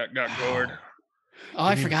 Yeah, it got gored. Oh,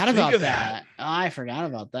 I forgot about that. I forgot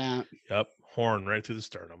about that. Yep, horn right through the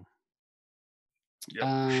sternum. Yep.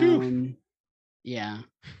 Yeah.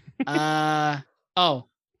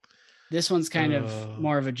 This one's kind of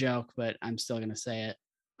more of a joke, but I'm still gonna say it.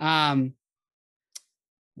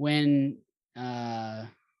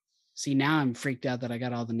 See, now I'm freaked out that I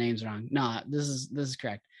got all the names wrong. No, this is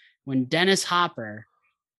correct. When Dennis Hopper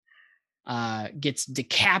gets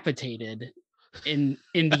decapitated in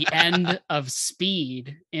the end of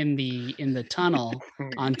Speed in the tunnel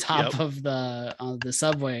on top of the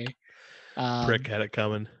subway. Prick had it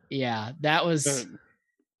coming. Yeah, that was.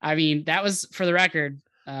 I mean, that was, for the record.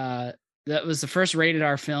 That was the first rated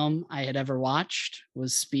R film I had ever watched.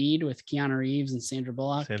 Was Speed with Keanu Reeves and Sandra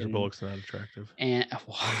Bullock. Sandra Bullock's not attractive. And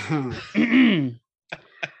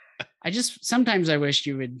sometimes I wish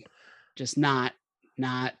you would just not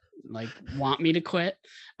like want me to quit.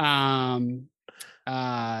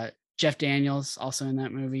 Jeff Daniels also in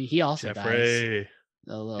that movie. He also dies.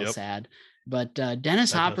 A little sad. But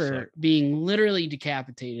Dennis Hopper being literally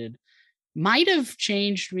decapitated might have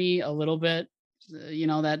changed me a little bit,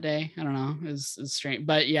 that day. I don't know. It was strange.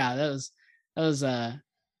 But yeah, that was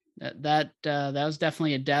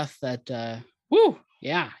definitely a death that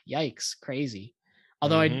yikes, crazy.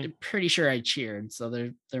 Although I'm pretty sure I cheered, so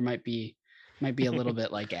there might be a little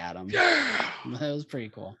bit like Adam. Yeah. That was pretty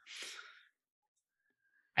cool.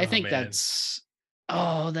 I think that's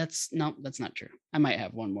not true. I might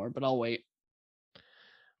have one more, but I'll wait.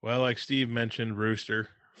 Well, like Steve mentioned, Rooster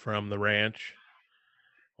from The Ranch,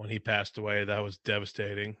 when he passed away, that was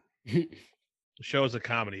devastating. The show is a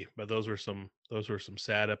comedy, but those were some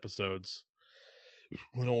sad episodes.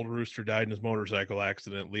 When old Rooster died in his motorcycle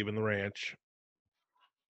accident leaving the ranch.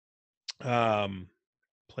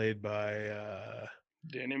 Played by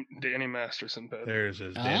Danny Masterson. There's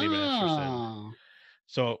his Danny Masterson.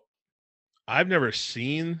 So I've never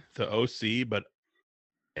seen the OC, but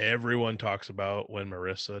everyone talks about when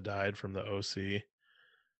Marissa died from the OC.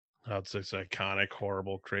 That's this iconic,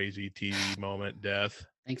 horrible, crazy TV moment, death.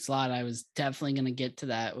 Thanks a lot. I was definitely going to get to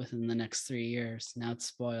that within the next 3 years. Now it's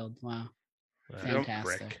spoiled. Wow.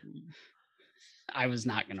 Fantastic. I was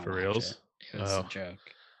not going to watch reals? It was a joke.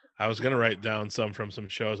 I was going to write down some from some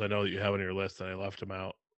shows I know that you have on your list, and I left them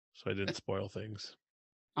out, so I didn't spoil things.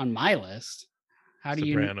 On my list? How do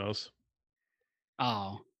you... Sopranos.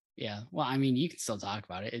 Oh, yeah. Well, I mean, you can still talk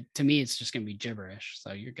about it. To me, it's just going to be gibberish,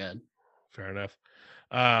 so you're good. Fair enough.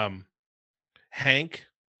 Hank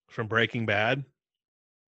from Breaking Bad.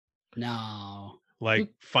 No.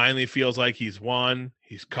 Finally feels like he's won.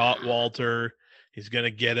 He's caught Walter. He's going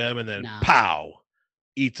to get him, and then pow,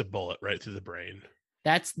 eats a bullet right through the brain.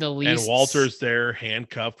 That's the least. And Walter's there,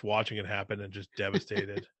 handcuffed, watching it happen, and just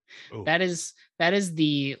devastated. That is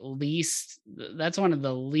the least. That's one of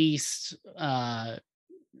the least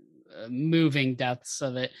moving deaths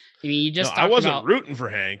of it. I mean, you just I wasn't rooting for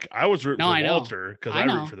Hank. I was rooting for Walter because I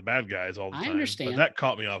root for the bad guys all the time. I understand. But that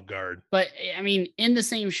caught me off guard. But I mean, in the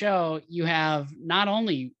same show, you have not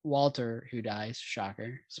only Walter who dies,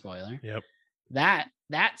 shocker, spoiler. Yep. That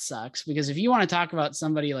sucks, because if you want to talk about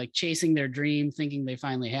somebody like chasing their dream, thinking they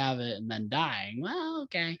finally have it, and then dying, well,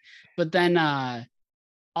 okay. But then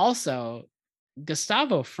also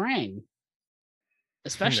Gustavo Fring,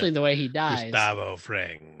 especially the way he dies. Gustavo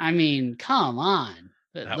Fring. I mean, come on.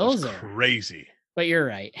 Those are crazy. But you're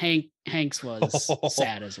right. Hanks was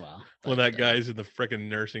sad as well. When that guy's in the freaking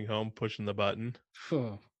nursing home pushing the button.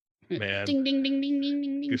 Man. Ding, ding, ding, ding, ding,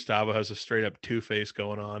 ding, ding. Gustavo has a straight up Two-Face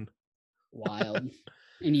going on. Wild.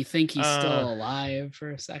 And you think he's still alive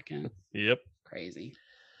for a second. Yep. Crazy.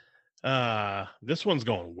 This one's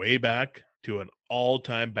going way back to an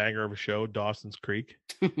all-time banger of a show, Dawson's Creek.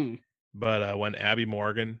 But when Abby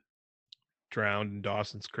Morgan drowned in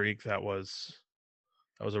Dawson's Creek, that was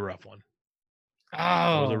a rough one. Oh,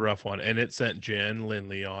 that was a rough one, and it sent Jen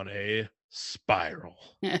Lindley on a spiral.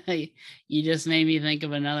 You just made me think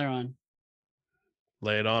of another one.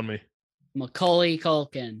 Lay it on me. Macaulay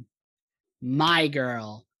Culkin, My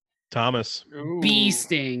Girl, Thomas. Bee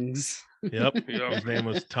Stings. Yep. His name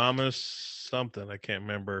was Thomas something. I can't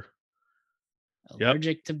remember.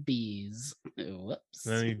 Allergic to bees. Whoops.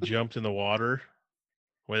 And then he jumped in the water.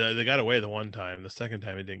 Well, they got away the one time. The second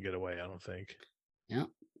time he didn't get away, I don't think. Yep.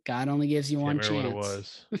 God only gives you one chance. What it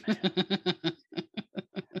was.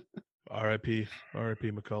 R.I.P.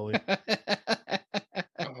 Macaulay.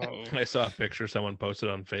 I saw a picture someone posted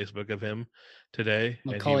on Facebook of him today.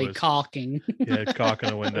 Macaulay caulking. Yeah, caulking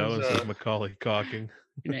a window. It says Macaulay caulking.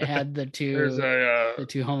 And it had the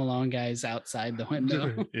two Home Alone guys outside the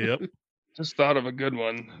window. Yep. Just thought of a good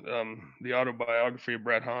one. The autobiography of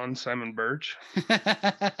Brett Hahn, Simon Birch.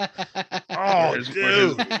 Where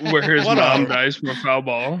his mom dies from a foul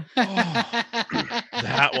ball.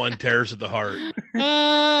 That one tears at the heart.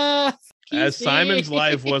 As Simon's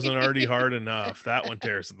life wasn't already hard enough, that one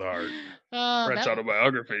tears at the heart. Brett's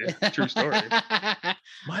autobiography. True story.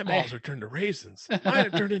 My balls are turned to raisins. Mine are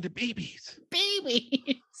turned into babies.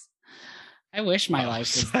 Babies. I wish my life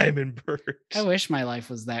was Simon Birch. I wish my life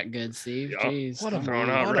was that good, Steve. Yep. Jeez. What a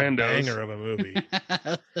banger of a movie.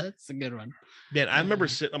 That's a good one. Man, I remember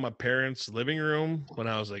sitting on my parents' living room when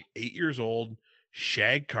I was like 8 years old,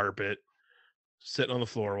 shag carpet, sitting on the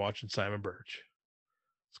floor watching Simon Birch.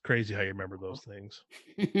 It's crazy how you remember those things.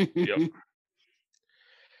 Yep.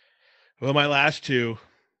 Well, my last two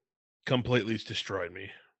completely destroyed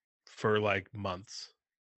me for like months.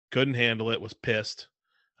 Couldn't handle it, was pissed.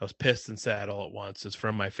 I was pissed and sad all at once. It's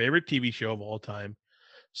from my favorite TV show of all time,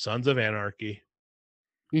 Sons of Anarchy.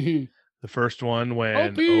 Mm-hmm. The first one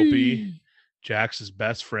when Opie, Jax's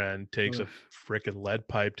best friend, takes a freaking lead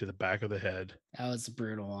pipe to the back of the head. That was a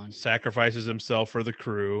brutal one. Sacrifices himself for the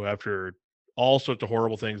crew after all sorts of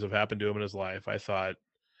horrible things have happened to him in his life. I thought,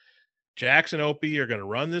 Jax and Opie are going to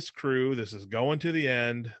run this crew. This is going to the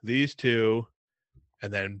end. These two.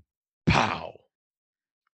 And then, pow,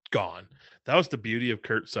 gone. That was the beauty of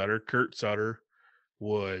Kurt Sutter. Kurt Sutter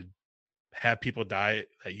would have people die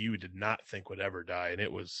that you did not think would ever die. And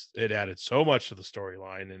it added so much to the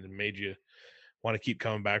storyline, and it made you want to keep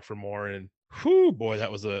coming back for more. And whew, boy,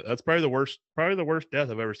 that's probably the worst death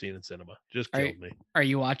I've ever seen in cinema. Just killed me. Are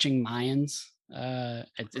you watching Mayans?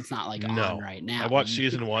 It's not like on right now. I watched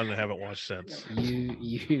season 1 and I haven't watched since. You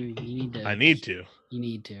need to. I need to. You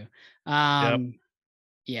need to.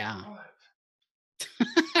 Yeah.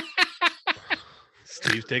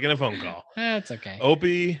 Steve's taking a phone call. That's okay.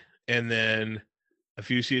 Opie, and then a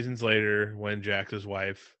few seasons later, when Jax's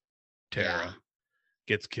wife, Tara,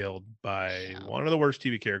 gets killed by one of the worst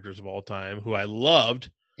TV characters of all time, who I loved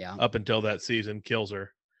up until that season, kills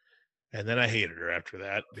her. And then I hated her after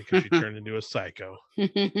that because she turned into a psycho.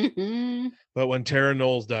 But when Tara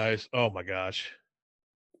Knowles dies, oh my gosh.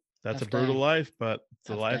 That's a brutal life, but it's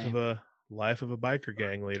the life of a biker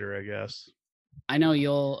gang leader, I guess. I know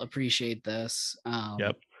you'll appreciate this.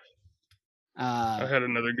 Yep. I had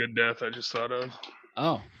another good death I just thought of.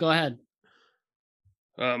 Oh, go ahead.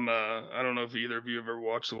 I don't know if either of you ever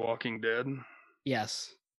watched The Walking Dead.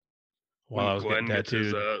 Yes. While I was getting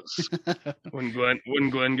tattooed. When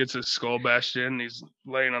Glenn gets his skull bashed in, he's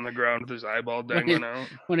laying on the ground with his eyeball dangling out.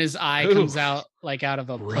 When his eye comes out like out of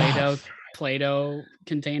a Play-Doh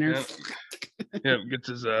container. Yeah, gets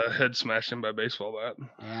his head smashed in by a baseball bat.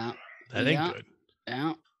 Yeah. That ain't good.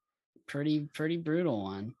 Yeah. Pretty brutal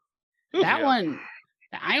one. That one,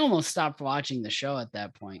 I almost stopped watching the show at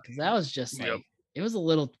that point because that was just like, it was a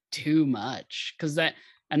little too much. Because that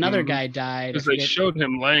Another guy died. Because they showed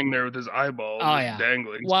him laying there with his eyeball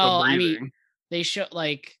dangling. Well, I mean, they showed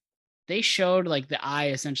like the eye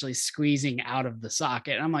essentially squeezing out of the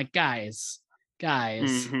socket. And I'm like, guys,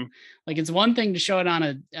 like it's one thing to show it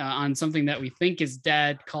on on something that we think is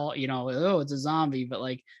dead, it's a zombie, but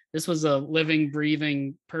like this was a living,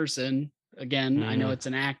 breathing person. Again, I know it's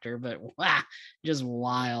an actor, but just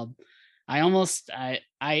wild.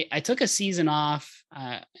 I took a season off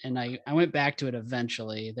and I went back to it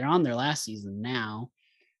eventually. They're on their last season now.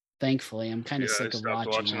 Thankfully, I'm kind of sick of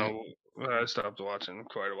watching it. I stopped watching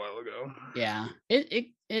quite a while ago. Yeah, it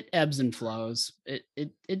ebbs and flows.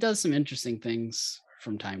 It does some interesting things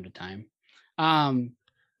from time to time. The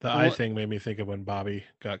eye thing made me think of when Bobby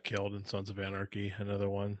got killed in Sons of Anarchy. Another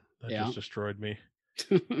one that just destroyed me.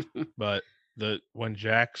 But when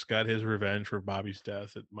Jax got his revenge for Bobby's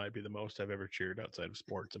death, it might be the most I've ever cheered outside of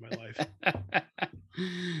sports in my life.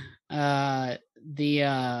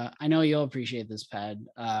 I know you'll appreciate this, Ped.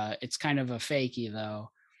 It's kind of a fakie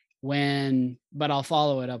though. But I'll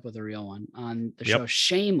follow it up with a real one on the show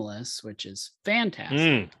Shameless, which is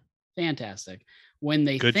fantastic. Fantastic. When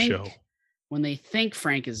they think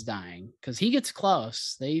Frank is dying, because he gets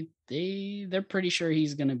close, they're pretty sure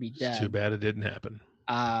he's gonna be dead. It's too bad it didn't happen.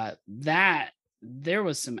 That there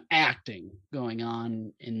was some acting going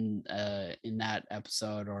on in that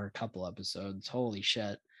episode or a couple episodes. Holy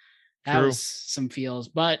shit. That was some feels,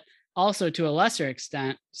 but also to a lesser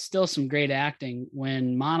extent, still some great acting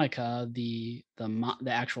when Monica, the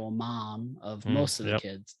actual mom of most of the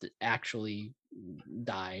kids, actually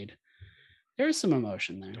died. There's some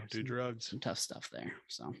emotion there. Don't do drugs. Some tough stuff there.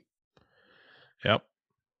 So. Yep.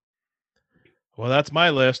 Well, that's my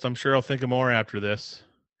list. I'm sure I'll think of more after this.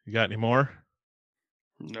 You got any more?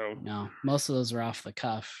 No. Most of those were off the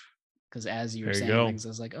cuff because as you were saying things, I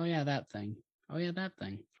was like, oh yeah, that thing. Oh yeah, that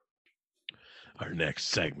thing. Our next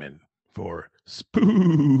segment for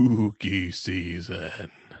spooky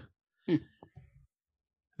season.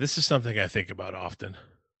 This is something I think about often.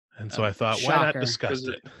 And so I thought, shocker. Why not discuss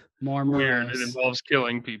it? More weird. It involves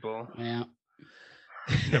killing people. Yeah.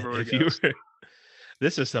 Never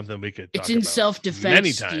This is something we could talk about in self-defense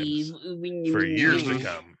many times for years to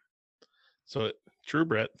come. So true,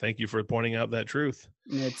 Brett. Thank you for pointing out that truth.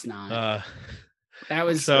 It's not. That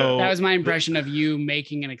was my impression of you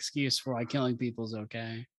making an excuse for why killing people is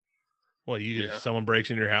okay. Well, if someone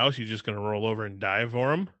breaks into your house, you're just going to roll over and die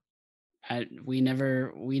for them? We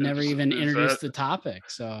never even introduced the topipic.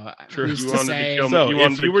 So true. You wanted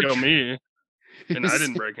to kill me, and I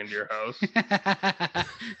didn't break into your house.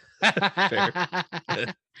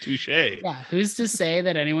 Fair. Touche. Yeah, who's to say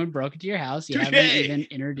that anyone broke into your house? You haven't even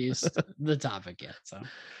introduced the topic yet.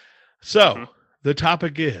 So the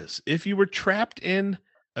topic is, if you were trapped in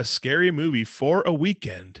a scary movie for a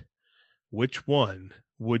weekend, which one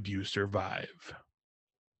would you survive?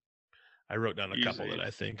 I wrote down a couple that I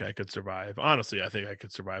think I could survive. Honestly, I think I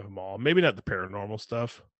could survive them all. Maybe not the paranormal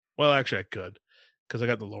stuff. Well, actually, I could, because I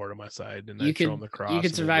got the Lord on my side, and I throw them the cross. You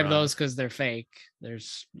could survive those because they're fake.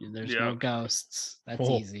 There's no ghosts. That's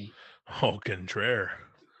easy. Oh, contraire.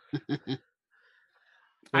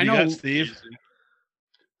 I know, Steve. Easy.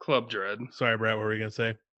 Club Dread. Sorry, Brett. What were you gonna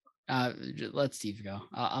say? Let Steve go.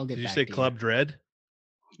 I'll get. Did back you say to Club Dread?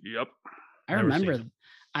 Yep. I remember.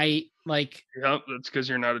 Yep, that's because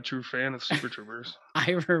you're not a true fan of Super Troopers.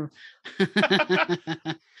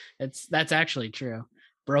 That's actually true.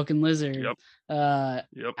 Broken Lizard. Yep.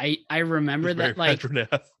 Yep. I remember that. Like,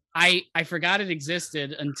 I forgot it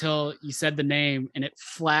existed until you said the name, and it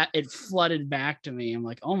flooded back to me. I'm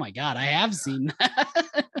like, oh my god, I have seen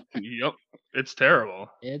that. Yep. It's terrible.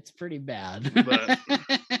 It's pretty bad. But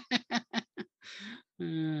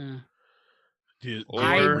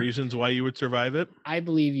reasons why you would survive it? I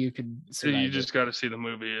believe you could survive. You just got to see the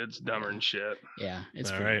movie. It's dumber than shit. Yeah,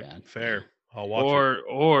 it's all pretty right. bad. Fair. I'll watch it.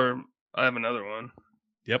 Or I have another one.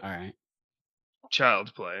 Yep. All right.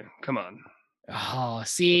 Child's Play. Come on. Oh,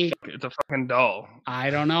 see, it's a fucking doll. I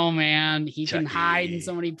don't know, man. He can hide in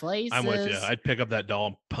so many places. I'm with you. I'd pick up that doll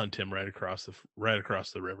and punt him right across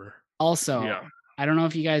the river. Also, I don't know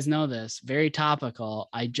if you guys know this. Very topical.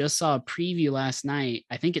 I just saw a preview last night.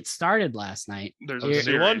 I think it started last night. There's a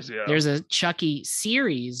series. Yeah. There's a Chucky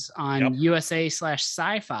series on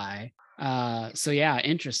USA/Sci-Fi. So yeah,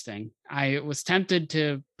 interesting. I was tempted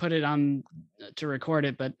to put it on to record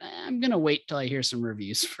it, but I'm gonna wait till I hear some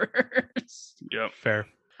reviews first. Yep, fair.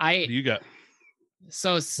 What do you got?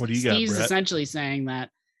 So Steve's essentially saying that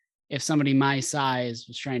if somebody my size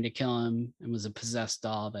was trying to kill him and was a possessed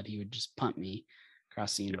doll, that he would just punt me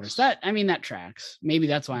across the universe. That tracks. Maybe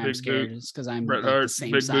that's why I'm scared. It's because I'm Bret like Hart, the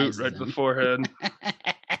same big size boot right to the forehead.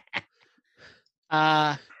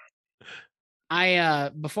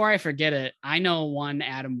 Before I forget it, I know one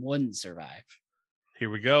Adam wouldn't survive. Here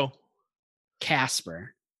we go.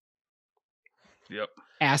 Casper. Yep.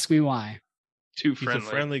 Ask me why. Too He's friendly. a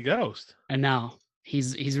friendly ghost. And no,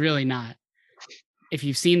 he's really not. If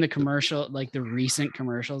you've seen the commercial, like the recent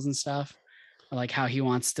commercials and stuff, like how he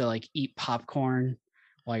wants to like eat popcorn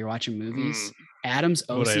while you're watching movies. Adam's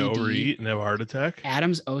OCD. Would I overeat and have a heart attack?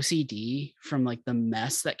 Adam's OCD from like the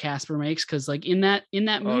mess that Casper makes, because like in that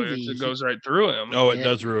movie, it goes right through him. Oh, it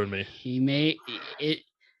does ruin me. He may it.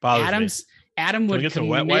 Bothers me. Adam Can would we get some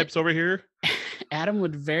wet wipes over here? Adam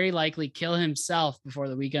would very likely kill himself before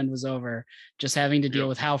the weekend was over, just having to deal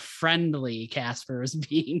with how friendly Casper was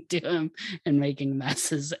being to him and making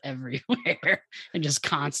messes everywhere and just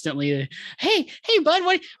constantly, hey, bud,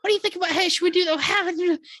 what do you think about? Hey, should we do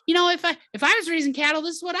that? You know, if I was raising cattle,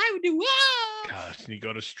 this is what I would do. Whoa! Gosh, and you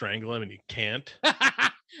go to strangle him and you can't.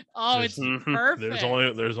 It's perfect.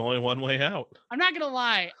 There's only one way out. I'm not gonna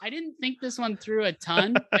lie, I didn't think this one through a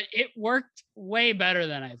ton, but it worked way better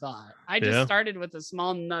than I thought. I just started with a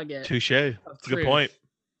small nugget. Touche. That's a good point.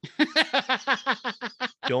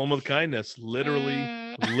 Kill him with kindness.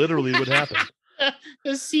 Literally would happen.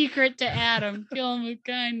 The secret to Adam: kill him with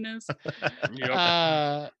kindness.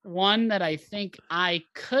 Yep. One that I think I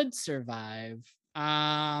could survive.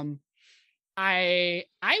 I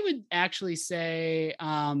would actually say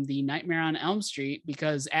the Nightmare on Elm Street,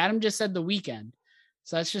 because Adam just said The Weekend.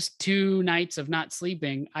 So that's just 2 nights of not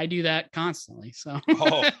sleeping. I do that constantly. So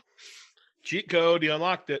cheat code, you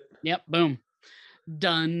unlocked it. Yep, boom.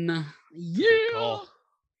 Done. Yeah.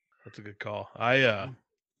 That's a good call. I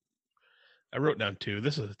wrote down 2.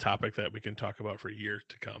 This is a topic that we can talk about for years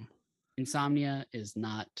to come. Insomnia is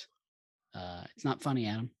not it's not funny,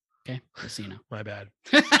 Adam. Okay, just so you know. My bad.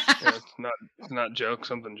 It's not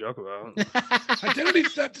something to joke about. Identity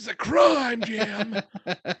theft is a crime, Jam.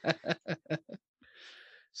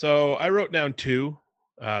 So I wrote down 2.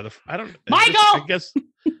 Michael. I guess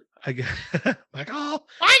Michael.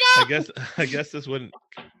 I guess this wouldn't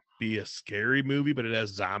be a scary movie, but it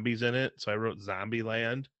has zombies in it. So I wrote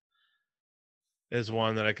Zombieland as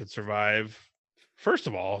one that I could survive. First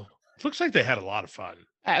of all, it looks like they had a lot of fun.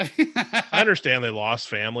 I understand they lost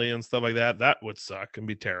family and stuff like that. That would suck and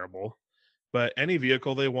be terrible. But any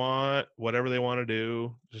vehicle they want, whatever they want to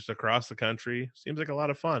do, just across the country, seems like a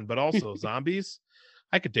lot of fun. But also zombies,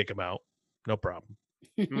 I could take them out. No problem.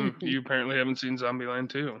 You apparently haven't seen Zombieland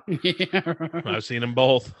 2. Yeah. I've seen them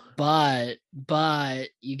both. But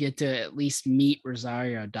you get to at least meet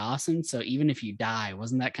Rosario Dawson. So even if you die,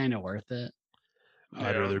 wasn't that kind of worth it?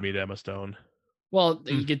 I'd rather meet Emma Stone. Well,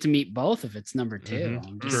 you get to meet both if it's number 2. Mm-hmm.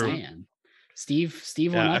 I'm just saying. Steve.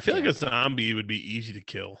 Yeah, I feel like a zombie would be easy to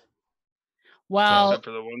kill. Well,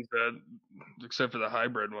 except for the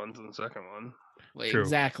hybrid ones in the second one. True.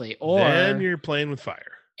 Exactly. Or then you're playing with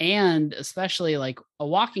fire. And especially like a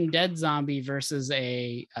Walking Dead zombie versus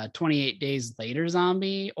a 28 Days Later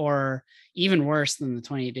zombie, or even worse than the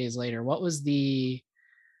 28 Days Later. What was the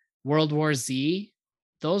World War Z?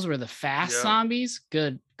 Those were the fast zombies.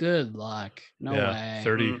 Good luck. No way.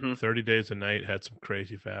 30 Days a Night had some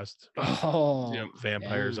crazy fast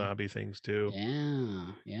vampire zombie things too.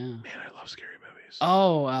 Yeah. Man, I love scary movies.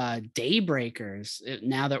 Oh, Daybreakers.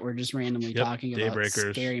 Now that we're just randomly talking about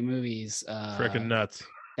scary movies. Freaking nuts.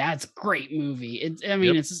 That's a great movie. It's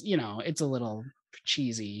it's a little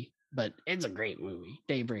cheesy, but it's a great movie.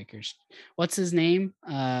 Daybreakers. What's his name?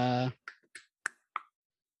 He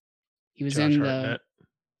was Josh in Hartnett.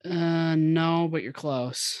 No, but you're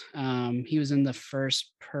close. He was in the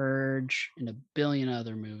first Purge and a billion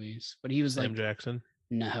other movies, but he was Sam Jackson.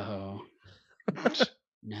 No.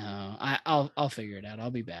 I'll figure it out. I'll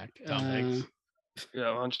be back. Tom Hanks.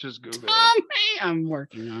 Yeah, why don't you just Google it? I'm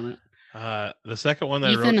working on it. The second one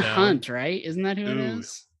that I wrote down. Ethan Hunt, right? Isn't that who it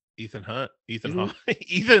is? Ethan Hunt.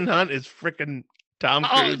 Ethan Hunt is freaking Tom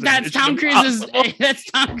Cruise. Oh, that's Tom Cruise's. That's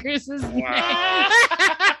Tom Cruise's name.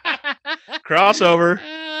 Crossover.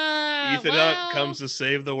 Ethan Hunt comes to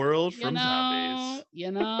save the world from zombies.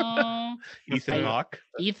 Ethan Hawke.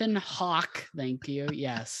 Ethan Hawke, thank you.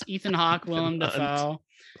 Yes, Ethan Hawke, Willem Dafoe.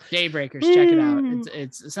 Daybreakers, check it out.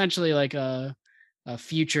 It's essentially like a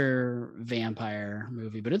future vampire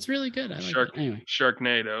movie, but it's really good. I like it. Anyway.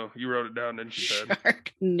 Sharknado. You wrote it down, didn't you?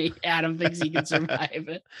 Sharknado. Adam thinks he can survive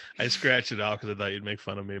it. I scratched it out because I thought you'd make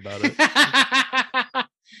fun of me about it.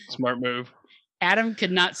 Smart move. Adam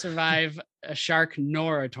could not survive a shark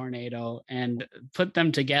nor a tornado, and put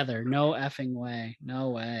them together. No effing way. No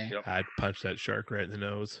way. Yep. I'd punch that shark right in the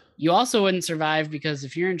nose. You also wouldn't survive because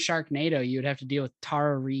if you're in Sharknado, you would have to deal with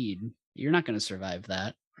Tara Reid. You're not going to survive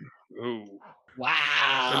that. Ooh.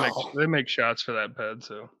 Wow. They make shots for that ped,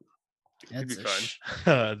 so That's it'd be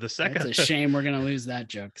fine. The second, that's a shame we're gonna lose that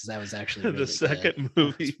joke because that was actually really the second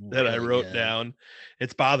movie that I wrote down,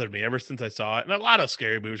 it's bothered me ever since I saw it. And a lot of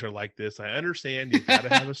scary movies are like this. I understand you got to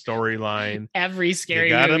have a storyline. Every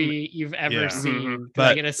scary movie you've ever seen,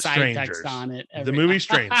 but I get a side Strangers, text on it. The movie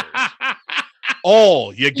Strangers.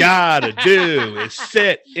 All you gotta do is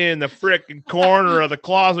sit in the frickin' corner of the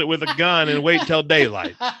closet with a gun and wait till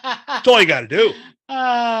daylight. That's all you gotta do.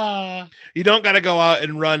 You don't gotta go out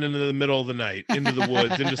and run into the middle of the night, into the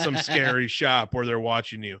woods, into some scary shop where they're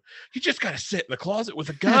watching you. You just gotta sit in the closet with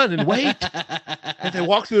a gun and wait. If they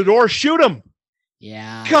walk through the door, shoot them.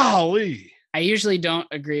 Yeah. Golly. I usually don't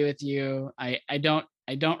agree with you. I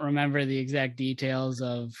don't remember the exact details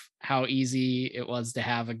of how easy it was to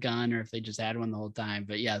have a gun or if they just had one the whole time.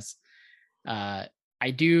 But yes, I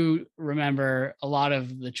do remember a lot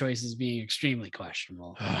of the choices being extremely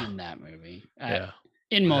questionable in that movie. Yeah.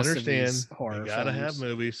 In most of these horror films. We gotta films. have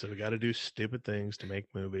movies, so we gotta do stupid things to make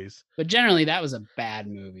movies. But generally, that was a bad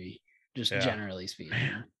movie, just generally speaking.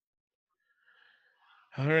 Man.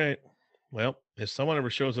 All right. Well, if someone ever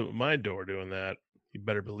shows up at my door doing that, you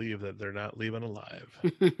better believe that they're not leaving alive.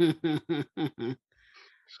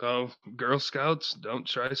 So, Girl Scouts, don't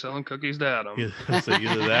try selling cookies to Adam. So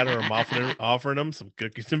either that or I'm offering them some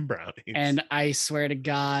cookies and brownies. And I swear to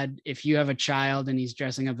God, if you have a child and he's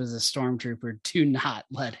dressing up as a stormtrooper, do not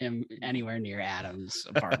let him anywhere near Adam's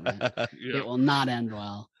apartment. It will not end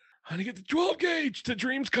well. Honey, get the 12 gauge. The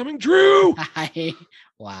dream's coming true.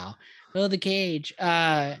 Wow. Oh, the cage.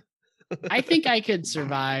 I think I could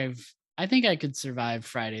survive. I think I could survive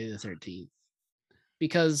Friday the 13th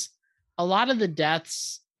because a lot of the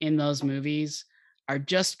deaths in those movies are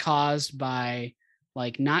just caused by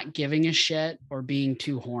like not giving a shit or being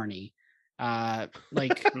too horny.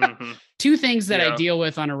 Like two things that I deal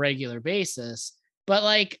with on a regular basis, but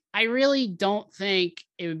like, I really don't think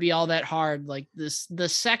it would be all that hard. Like the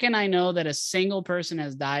second I know that a single person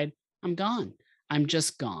has died, I'm gone. I'm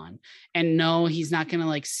just gone. And no, he's not going to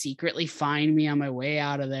like secretly find me on my way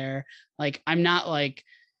out of there. Like, I'm not like,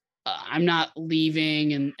 I'm not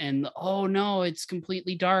leaving and oh no, it's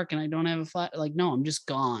completely dark and I don't have a flat. Like, no, I'm just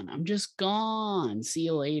gone. I'm just gone. See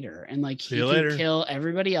you later. And like, he can kill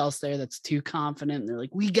everybody else there that's too confident. And they're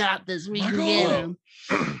like, we got this. We can get him.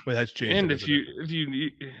 Wait, that's Jason. And if you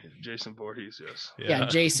need Jason Voorhees, yes. Yeah,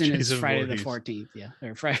 Jason is Friday the 14th. Yeah.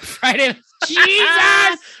 Or Friday.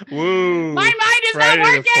 Jesus! Woo. My mind is Friday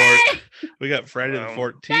not working. We got Friday the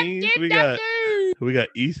 14th. We got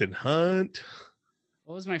Ethan Hunt.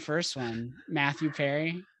 What was my first one? Matthew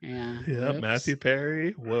Perry. Yeah. Yeah, Matthew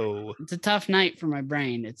Perry. Whoa. It's a tough night for my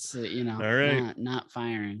brain. It's all right. Not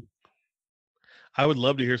firing. I would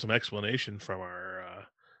love to hear some explanation from our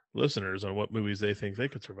listeners on what movies they think they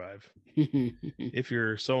could survive. If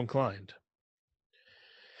you're so inclined.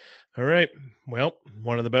 All right. Well,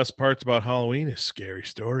 one of the best parts about Halloween is scary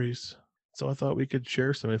stories. So I thought we could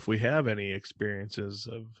share some if we have any experiences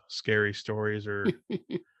of scary stories or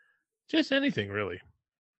just anything really.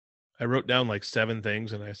 I wrote down like 7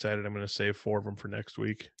 things and I decided I'm going to save 4 of them for next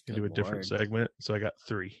week and do a different segment. So I got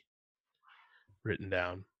 3 written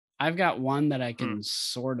down. I've got one that I can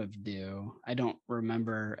sort of do. I don't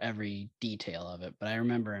remember every detail of it, but I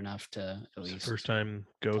remember enough to at least. The first time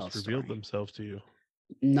ghosts revealed themselves to you.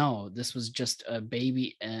 No, this was just a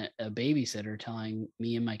babysitter telling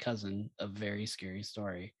me and my cousin a very scary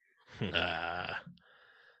story.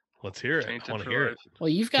 Let's hear it. I want to hear it. Well,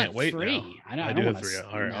 you've got 3. I do have 3.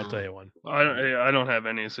 All right, I'll tell you one. I don't have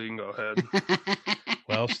any, so you can go ahead.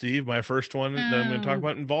 Well, Steve, my first one that I'm going to talk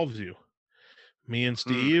about involves you. Me and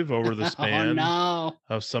Steve, over the span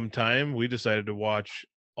of some time, we decided to watch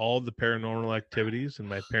all the Paranormal Activities in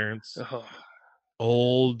my parents'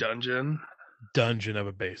 old dungeon of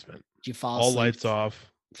a basement. Did you fall asleep? All lights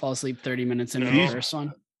off. Fall asleep 30 minutes into the first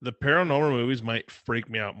one? The paranormal movies might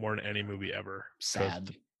freak me out more than any movie ever.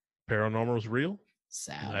 Sad. Paranormal is real.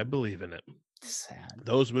 Sad. I believe in it. Sad.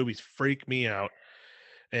 Those movies freak me out.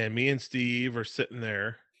 And me and Steve are sitting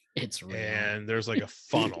there. It's real. And there's like a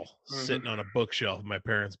funnel sitting on a bookshelf in my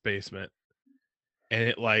parents' basement. And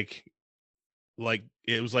it like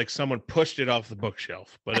it was like someone pushed it off the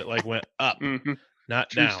bookshelf, but it like went up, not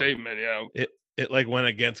True down. Statement, yeah. It like went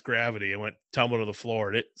against gravity and went tumble to the floor.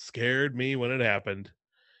 And it scared me when it happened.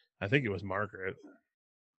 I think it was Margaret.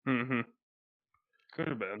 Could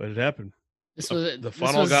have been. But it happened. The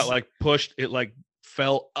funnel got like pushed. It like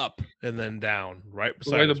fell up and then down right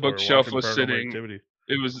beside the way the bookshelf was sitting.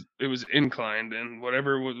 It was inclined, and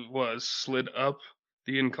whatever was slid up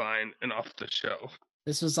the incline and off the shelf.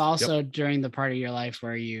 This was also during the part of your life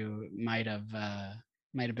where you might have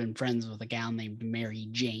Might have been friends with a gal named Mary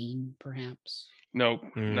Jane, perhaps. Nope,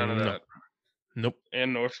 none of that. Nope.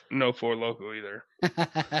 And no Four Loko either.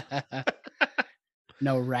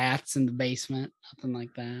 No rats in the basement, nothing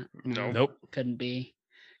like that. Nope. Couldn't be.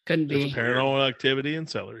 Paranormal Activity and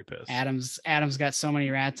celery piss. Adam's got so many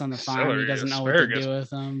rats on the farm, Celery, he doesn't know asparagus. what to do with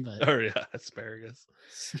them. But Oh yeah, asparagus.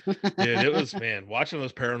 Dude, it was, man, watching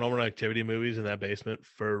those Paranormal Activity movies in that basement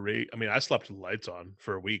for a week. I mean, I slept with the lights on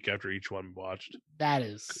for a week after each one watched. that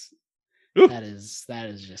is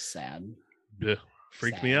just sad. Yeah,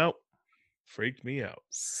 freaked me out.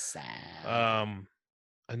 Sad.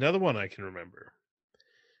 Another one I can remember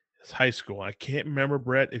is high school. I can't remember,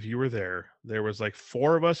 Brett, if you were there. There was like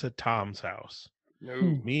 4 of us at Tom's house.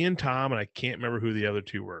 No. Me and Tom, and I can't remember who the other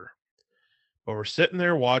 2 were. But we're sitting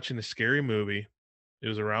there watching a scary movie. It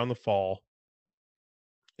was around the fall.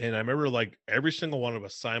 And I remember like every single one of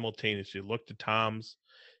us simultaneously looked at Tom's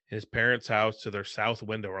and his parents' house to their south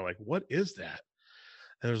window. We're like, what is that?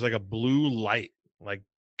 And there's like a blue light like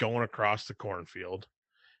going across the cornfield.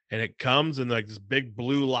 And it comes and like this big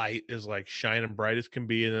blue light is like shining bright as can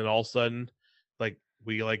be. And then all of a sudden, like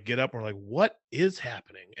we like get up and we're like, what is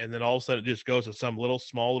happening? And then all of a sudden it just goes to some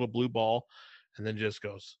small little blue ball and then just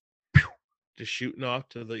goes pew, just shooting off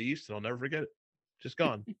to the east. And I'll never forget it. Just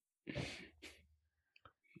gone.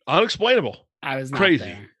 Unexplainable. I was not crazy.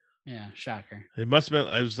 there. Yeah, shocker. It must have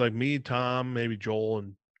been, it was like me, Tom, maybe Joel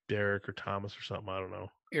and Derek or Thomas or something. I don't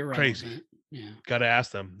know. Irrelevant. Crazy. Yeah. Got to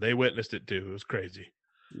ask them. They witnessed it too. It was crazy.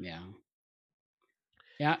 Yeah.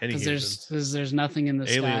 Yeah, Any because there's nothing in the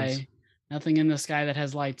Aliens. sky. Nothing in the sky that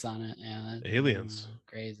has lights on it. Yeah. Aliens.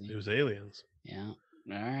 Crazy. It was aliens. Yeah.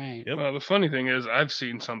 All right. Yep. Well, the funny thing is, I've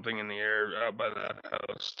seen something in the air out by that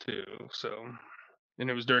house too. So, and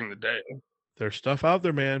it was during the day. There's stuff out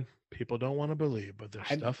there, man. People don't want to believe, but there's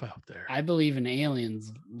stuff out there. I believe in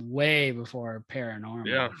aliens way before paranormal.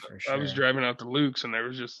 Yeah, for sure. I was driving out to Luke's, and there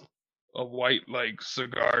was just a white, like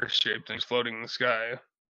cigar-shaped thing floating in the sky.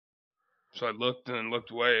 So I looked and then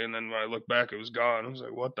looked away, and then when I looked back, it was gone. I was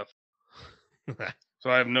like, "What the?" So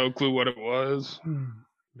I have no clue what it was.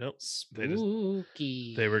 Nope.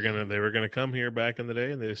 Spooky. They were gonna come here back in the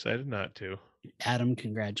day, and they decided not to. Adam,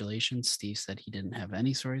 congratulations. Steve said he didn't have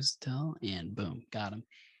any stories to tell, and boom, got him.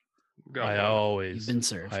 You've been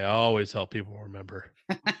served. I always help people remember.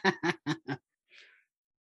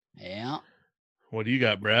 Yeah. What do you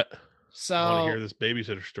got, Brett? So I want to hear this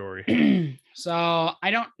babysitter story. So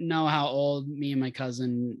I don't know how old me and my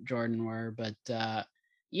cousin Jordan were, but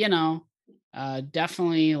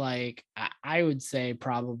definitely like I would say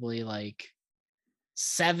probably like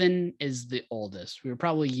 7 is the oldest. We were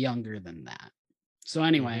probably younger than that. So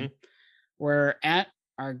anyway, we're at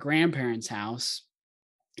our grandparents' house,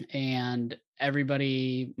 and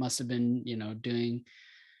everybody must have been,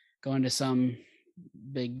 going to some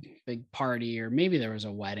big party, or maybe there was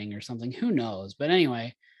a wedding or something, who knows. But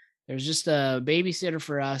anyway, there's just a babysitter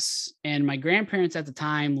for us, and my grandparents at the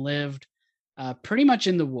time lived pretty much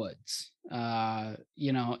in the woods.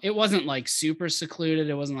 It wasn't like super secluded.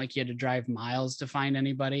 It wasn't like you had to drive miles to find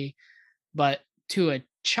anybody, but to a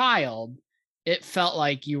child, it felt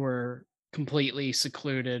like you were completely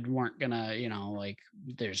secluded, weren't gonna, like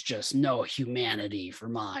there's just no humanity for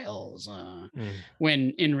miles.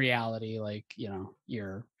 When in reality, like,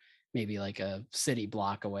 you're maybe like a city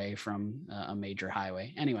block away from a major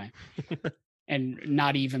highway anyway, and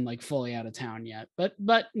not even like fully out of town yet, but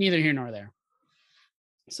neither here nor there.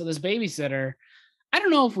 So this babysitter, I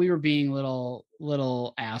don't know if we were being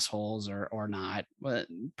little assholes or not, but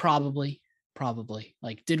probably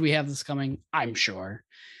like, did we have this coming? I'm sure.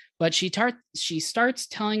 But she starts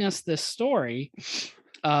telling us this story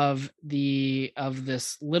of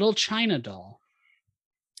this little China doll.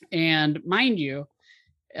 And mind you,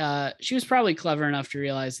 she was probably clever enough to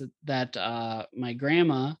realize that my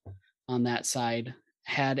grandma on that side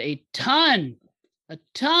had a ton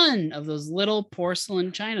of those little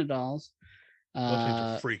porcelain China dolls. Those things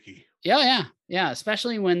are freaky. Yeah.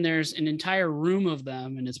 Especially when there's an entire room of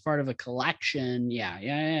them and it's part of a collection.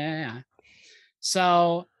 Yeah.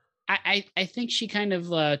 So I think she kind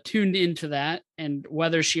of tuned into that, and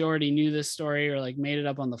whether she already knew this story or like made it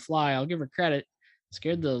up on the fly, I'll give her credit.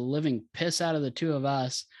 Scared the living piss out of the two of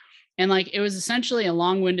us. And like, it was essentially a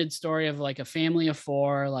long-winded story of like a family of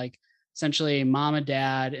 4, like essentially mom and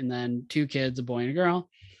dad, and then 2 kids, a boy and a girl,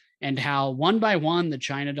 and how one by one the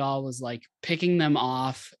China doll was like picking them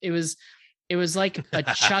off. It was like a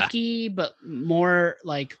Chucky, but more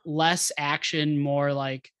like less action, more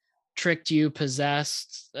like tricked you,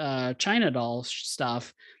 possessed China doll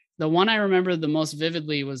stuff. The one I remember the most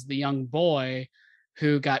vividly was the young boy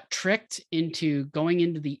who got tricked into going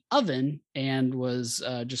into the oven and was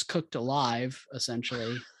just cooked alive,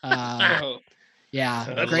 essentially. Oh,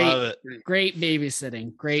 Yeah, I love it. great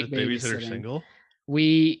babysitting. Great Is the babysitter babysitting. single?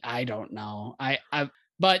 I don't know.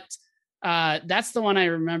 But that's the one I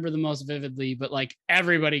remember the most vividly, but like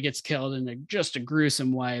everybody gets killed in just a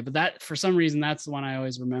gruesome way. But that, for some reason, that's the one I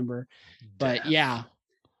always remember. But yeah,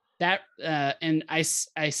 that and I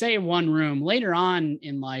say one room. Later on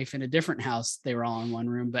in life, in a different house, they were all in one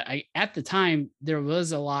room. But at the time, there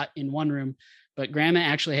was a lot in one room. But Grandma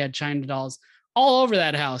actually had China dolls all over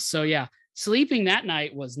that house. So yeah, sleeping that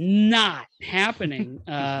night was not happening.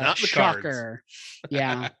 Not the shocker.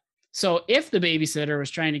 Yeah. So if the babysitter was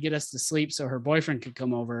trying to get us to sleep so her boyfriend could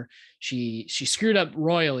come over, she screwed up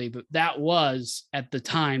royally. But that was, at the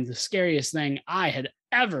time, the scariest thing I had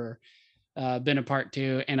ever been a part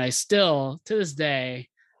to. And I still, to this day,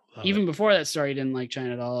 even before that story, didn't like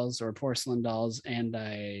China dolls or porcelain dolls. And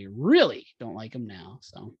I really don't like them now.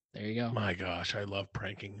 So there you go. My gosh, I love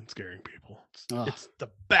pranking and scaring people. It's the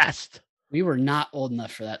best. We were not old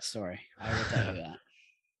enough for that story. I will tell you that.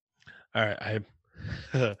 All right.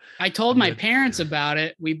 I told my parents about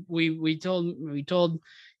it. We told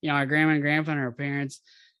our grandma and grandpa and our parents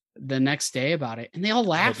the next day about it, and they all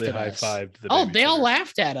laughed at us. They all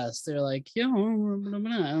laughed at us. They're like,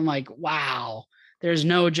 I'm like, wow, there's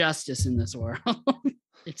no justice in this world.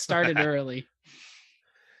 It started early.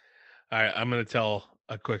 All right, I'm going to tell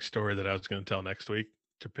a quick story that I was going to tell next week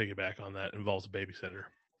to piggyback on that. It involves a babysitter.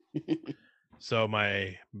 So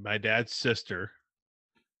my dad's sister,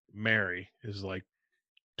 Mary, is like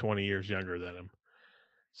 20 years younger than him.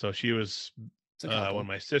 So she was, when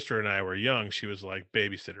my sister and I were young, she was like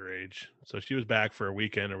babysitter age. So she was back for a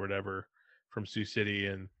weekend or whatever from Sioux City.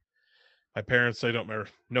 And my parents, I don't remember,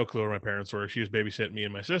 no clue where my parents were. She was babysitting me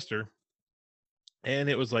and my sister. And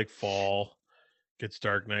it was like fall, gets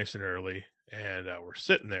dark nice and early. And we're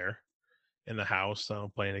sitting there in the house,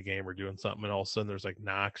 playing a game or doing something. And all of a sudden there's like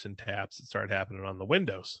knocks and taps that started happening on the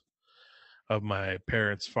windows of my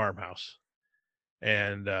parents' farmhouse.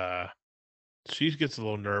 And she gets a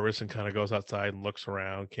little nervous and kind of goes outside and looks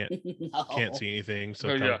around, can't see anything,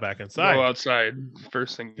 so comes back inside. Go outside,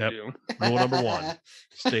 first thing you do. Rule number 1,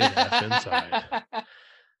 stay the F inside.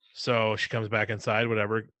 So she comes back inside,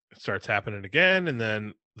 whatever, it starts happening again, and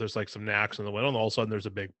then there's like some knocks on the window, and all of a sudden there's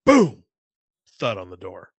a big boom thud on the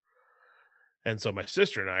door. And so my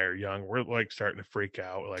sister and I are young, we're like starting to freak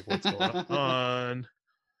out, like, what's going on?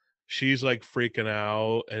 She's like freaking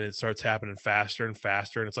out, and it starts happening faster and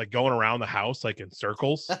faster. And it's like going around the house, like in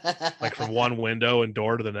circles, like from one window and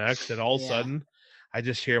door to the next. And all of a sudden I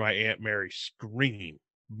just hear my Aunt Mary screaming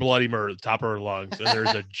bloody murder at the top of her lungs. And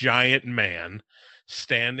there's a giant man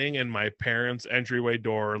standing in my parents' entryway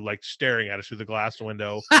door, like staring at us through the glass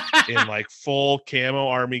window in like full camo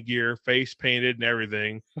army gear, face painted and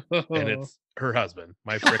everything. And it's her husband,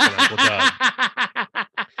 my freaking Uncle Doug,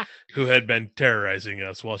 who had been terrorizing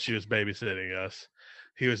us while she was babysitting us.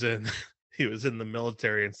 He was in the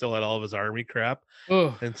military and still had all of his army crap.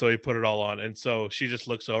 And so he put it all on. And so she just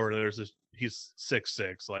looks over, and he's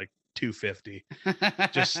 6'6", like 250,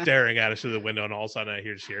 just staring at us through the window. And all of a sudden I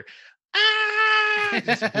hear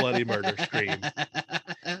just bloody murder scream.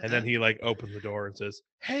 And then he like opens the door and says,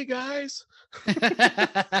 "Hey guys."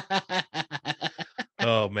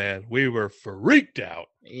 Oh man, we were freaked out.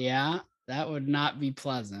 Yeah, that would not be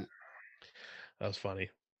pleasant. That was funny.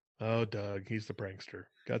 Oh, Doug, he's the prankster.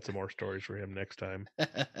 Got some more stories for him next time.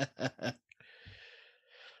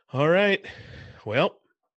 All right. Well,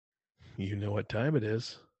 you know what time it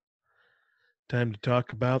is. Time to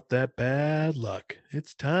talk about that bad luck.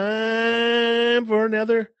 It's time for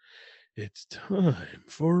another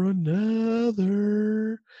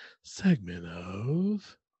segment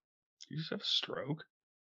of... You just have a stroke?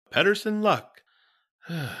 Pedersen Luck.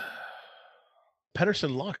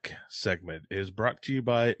 Pedersen Luck segment is brought to you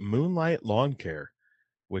by Moonlight Lawn Care,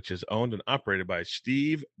 which is owned and operated by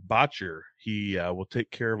Steve Botcher. He will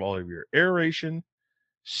take care of all of your aeration,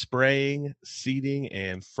 spraying, seeding,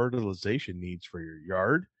 and fertilization needs for your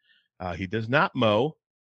yard. He does not mow,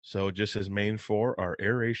 so just his main four are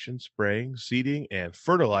aeration, spraying, seeding, and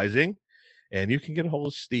fertilizing. And you can get a hold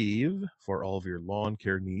of Steve for all of your lawn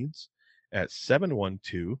care needs at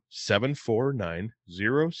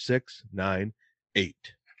 712-749-0698.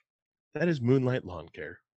 That is Moonlight Lawn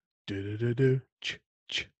Care.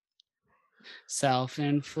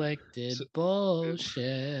 Self-inflicted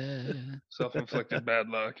bullshit. Self-inflicted bad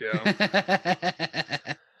luck,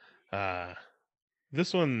 yeah.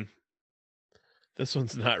 This one This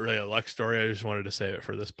one's not really a luck story. I just wanted to save it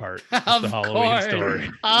for this part. It's Of the Halloween course. story.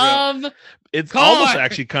 Of It's almost course.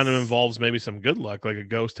 actually kind of involves maybe some good luck, like a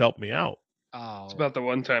ghost helped me out. It's about the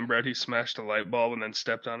one time Brett he smashed a light bulb and then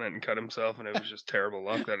stepped on it and cut himself, and it was just terrible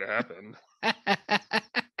luck that it happened.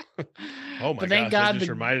 Oh my But thank gosh, God that just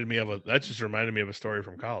reminded me of a story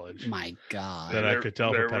from college My God. that I could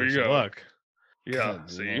tell for there we Pepsi go. luck. Yeah,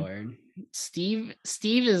 Good see, Lord.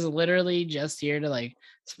 Steve is literally just here to like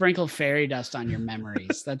sprinkle fairy dust on your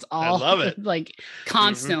memories. That's all. love it. Like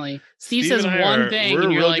constantly. Steve Steve says and I one are- thing we're a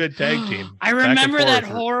and you're real like, good tag team, I back and remember that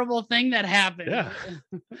forth. horrible thing that happened. Yeah.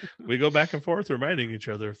 We go back and forth reminding each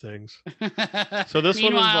other of things. So this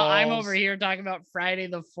one Meanwhile, I'm involves- over here talking about Friday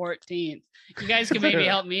the 14th. You guys can maybe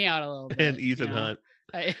help me out a little bit. And Ethan you know? Hunt.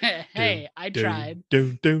 Hey, I tried.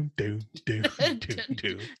 Do. I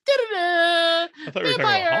thought we were talking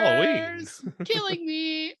about Halloween. Vampires killing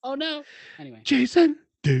me. Oh no. Anyway. Jason.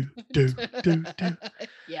 Do.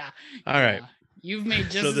 Yeah. All right. yeah. You've made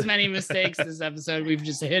just So as many mistakes this episode. We've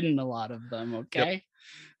just hidden a lot of them. Okay.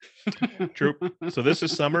 True. So this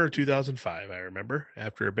is summer of 2005. I remember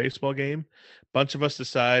after a baseball game, a bunch of us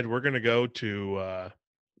decide we're going to go to a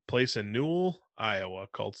place in Newell, Iowa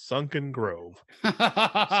called Sunken Grove.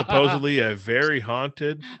 Supposedly a very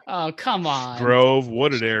haunted Oh, come on. grove,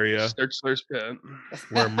 wooded area Sturtzler's Pit.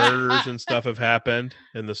 where murders and stuff have happened,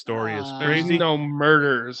 and the story is There's There's crazy. no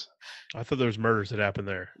murders. I thought there was murders that happened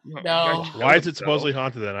there. No. Guy killed Why is it himself. supposedly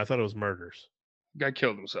haunted then? I thought it was murders. Guy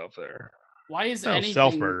killed himself there. Why is No, anything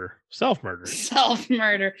self-murder. Self-murder.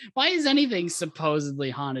 self-murder? Why is anything supposedly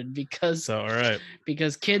haunted? Because So, all right.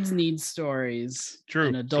 because kids need stories. True.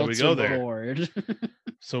 And So we adults go are there. bored.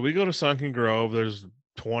 So we go to Sunken Grove. There's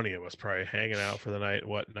 20 of us probably hanging out for the night and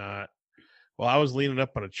whatnot. Well, I was leaning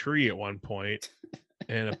up on a tree at one point,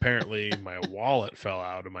 and apparently my wallet fell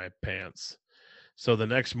out of my pants. So the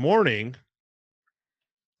next morning,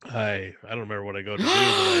 I don't remember what I go to do.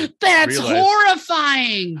 But I That's realized-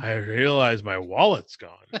 horrifying. I realized my wallet's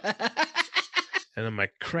gone. And I'm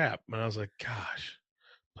like, crap. And I was like, gosh,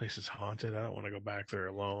 place is haunted. I don't want to go back there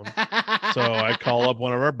alone. So I call up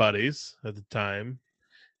one of our buddies at the time,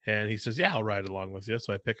 and he says, yeah, I'll ride along with you.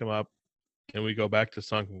 So I pick him up, and we go back to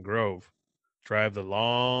Sunken Grove, drive the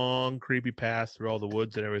long, creepy path through all the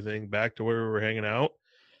woods and everything back to where we were hanging out.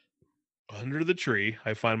 Under the tree,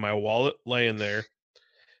 I find my wallet laying there,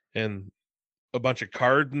 and a bunch of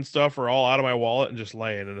cards and stuff are all out of my wallet and just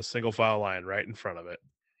laying in a single file line right in front of it.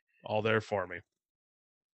 All there for me.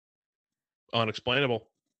 Unexplainable.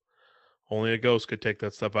 Only a ghost could take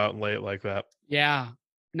that stuff out and lay it like that. Yeah.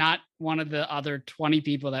 Not one of the other 20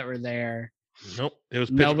 people that were there. Nope. It was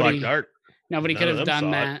pitch Nobody- black dark. Nobody None could of have them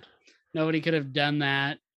done saw it. that. Nobody could have done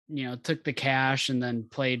that. Took the cash and then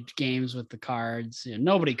played games with the cards.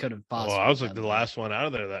 Nobody could have possibly. Well, I was like done the that. last one out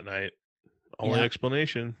of there that night. Only Yeah.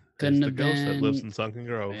 explanation Couldn't is the have ghost that lives been- in Sunken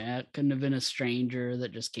Grove. Yeah, it couldn't have been a stranger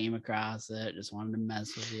that just came across it, just wanted to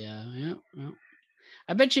mess with you. Yeah.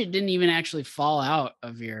 I bet you it didn't even actually fall out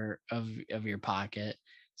of your pocket.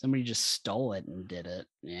 Somebody just stole it and did it.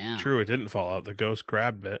 Yeah. True, it didn't fall out. The ghost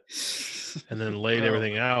grabbed it and then laid Oh.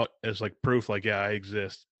 everything out as like proof, like, yeah, I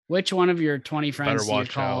exist. Which one of your 20 friends do you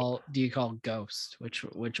watch out. call ghost?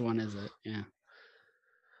 Which one is it? Yeah.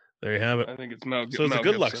 There you have it. I think it's Mel. So it's a Mel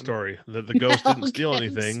good luck Gibson. story that the ghost didn't Mel steal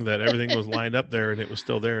Gibson. anything, that everything was lined up there and it was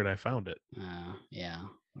still there and I found it. Yeah.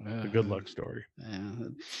 A good luck story. Yeah.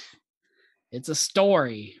 It's a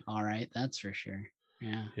story, all right. That's for sure.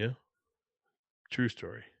 Yeah. True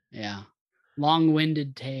story. Yeah.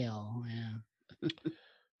 Long-winded tale. Yeah.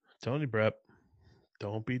 Telling you, Brett,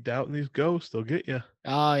 don't be doubting these ghosts. They'll get you.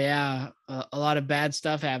 Oh yeah, a lot of bad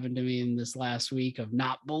stuff happened to me in this last week of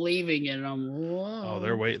not believing in them. Oh,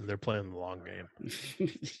 they're waiting. They're playing the long game.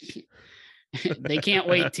 They can't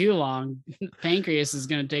wait too long. Pancreas is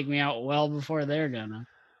going to take me out well before they're gonna.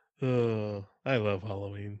 Oh, I love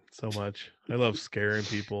Halloween so much. I love scaring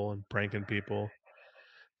people and pranking people.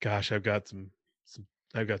 Gosh, I've got some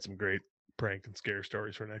great prank and scare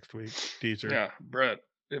stories for next week. Teaser. Yeah, Brett.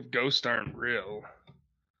 If ghosts aren't real,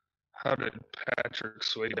 how did Patrick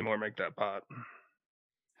Swayze make that pot?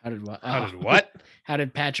 How did what? How did what? How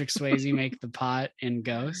did Patrick Swayze make the pot in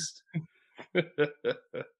Ghost?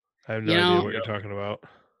 I have no You idea know- what you're talking about.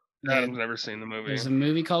 Adam's never seen the movie. There's a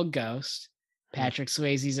movie called Ghost. Patrick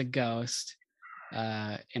Swayze's a ghost,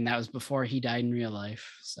 and that was before he died in real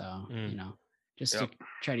life. So Mm. just Yep. to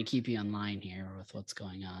try to keep you in line here with what's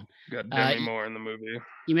going on. Got Demi y- Moore in the movie.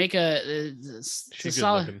 You make it's a She's good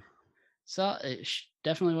solid. looking. So it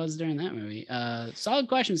definitely was during that movie. Solid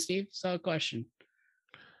question, Steve. Solid question.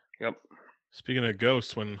 Yep. Speaking of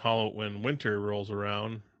ghosts, when winter rolls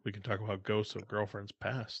around, we can talk about ghosts of girlfriends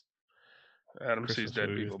past. Adam sees Christmas dead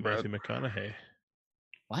movie people, with Brad. Matthew McConaughey.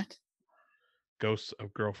 What? Ghosts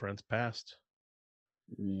of Girlfriends Past.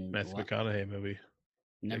 Matthew McConaughey movie. Takes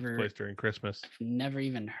Never, place during Christmas. never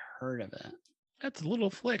even heard of it. That's a little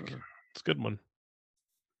flick. It's a good one.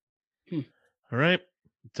 Hmm. All right.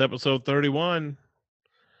 It's episode 31.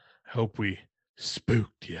 I hope we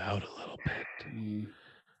spooked you out a little bit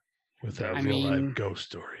with our real-life ghost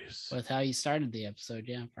stories. With how you started the episode,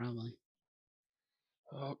 yeah, probably.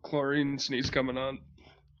 Oh, chlorine sneeze coming on.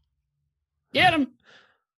 Get him!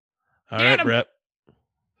 All right, Brett.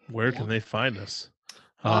 Where can they find us?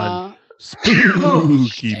 On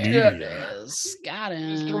Spooky Media. Got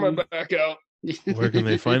him. Just threw my back out. Where can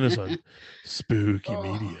they find us on Spooky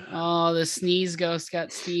Media? Oh, the sneeze ghost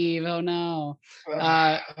got Steve. Oh no.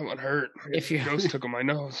 That one hurt. If you ghost took on my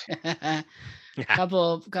nose.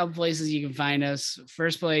 couple places you can find us.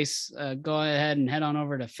 First place, go ahead and head on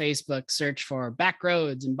over to Facebook, search for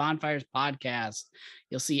Backroads and Bonfires Podcast.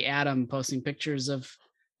 You'll see Adam posting pictures of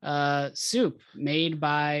soup made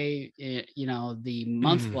by the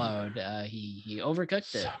month load. He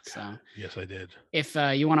overcooked it. So yes, I did. If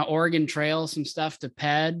you want to Oregon Trail some stuff to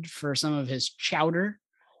Ped for some of his chowder,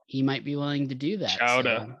 he might be willing to do that.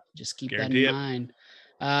 Chowder. So just keep that in mind.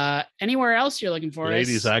 Anywhere else you're looking for us?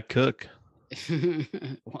 Ladies, I cook.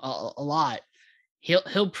 Well, a lot.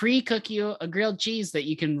 He'll pre-cook you a grilled cheese that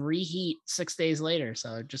you can reheat 6 days later.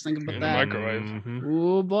 So just think about in that. The microwave.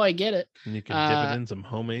 Oh boy, get it. And you can dip it in some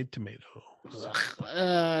homemade tomatoes.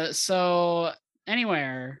 So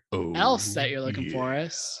anywhere else that you're looking for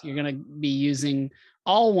us, you're gonna be using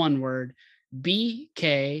all one word,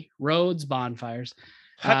 BK Roads Bonfires.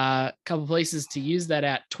 Couple places to use that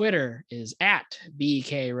at. Twitter is at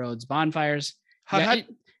BK Roads Bonfires.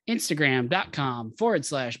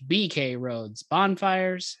 Instagram.com/BK Roads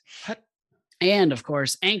Bonfires. And of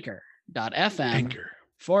course, anchor.fm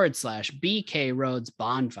 /BK Roads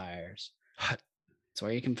Bonfires. That's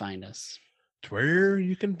where you can find us. It's where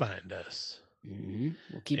you can find us. We'll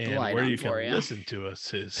keep the and light where on you for can you. listen to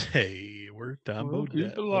us is, hey, we're Tom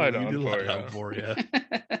keep the light on for you.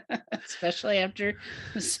 Especially after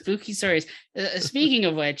the spooky stories. Speaking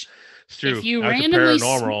of which, it's true. If you after randomly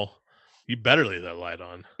paranormal, you better leave that light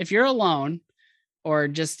on. If you're alone or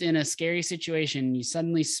just in a scary situation, you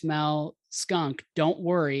suddenly smell skunk, don't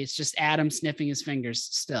worry. It's just Adam sniffing his fingers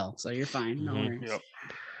still. So you're fine. No worries. Yep.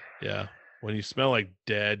 Yeah. When you smell like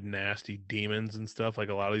dead, nasty demons and stuff, like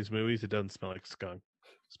a lot of these movies, it doesn't smell like skunk.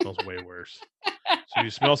 It smells way worse. So if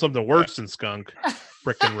you smell something worse than skunk,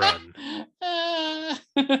 frickin' run.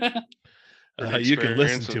 You can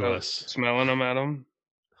listen to us. Smelling them, Adam.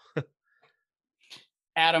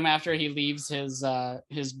 Adam, after he leaves his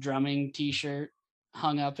drumming T-shirt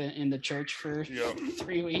hung up in the church for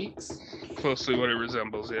 3 weeks. Closely what it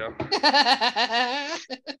resembles, yeah.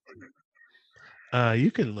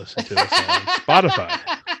 You can listen to us on Spotify,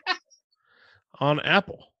 on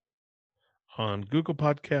Apple, on Google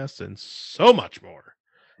Podcasts, and so much more.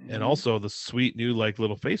 And also the sweet new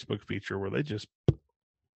little Facebook feature where they just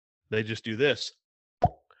do this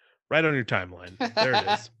right on your timeline. There it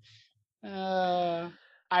is.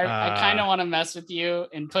 I kind of want to mess with you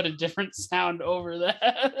and put a different sound over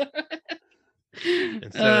that.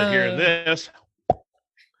 Instead of hearing this,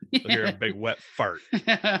 you'll hear a big wet fart.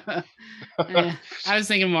 I was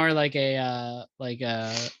thinking more like a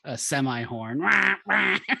semi horn.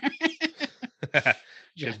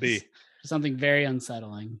 Should be something very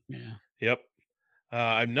unsettling. Yeah. Yep.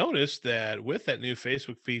 I've noticed that with that new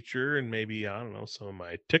Facebook feature and maybe, I don't know, some of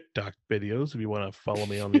my TikTok videos, if you want to follow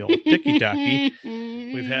me on the old TikTok,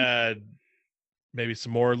 we've had maybe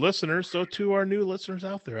some more listeners. So to our new listeners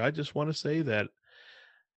out there, I just want to say that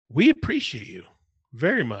we appreciate you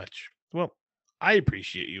very much. Well, I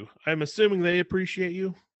appreciate you. I'm assuming they appreciate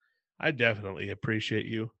you. I definitely appreciate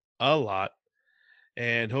you a lot.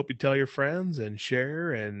 And hope you tell your friends and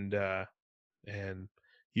share and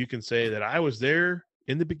you can say that I was there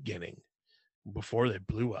in the beginning before they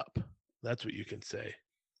blew up. That's what you can say.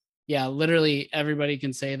 Yeah, literally everybody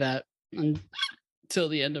can say that until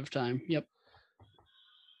the end of time. Yep.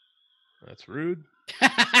 That's rude.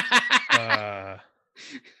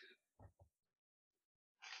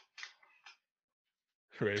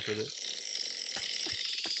 Ready for this?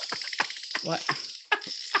 What?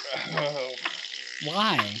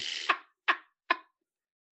 Why?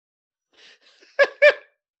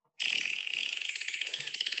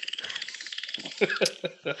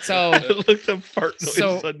 So I looked up fart noise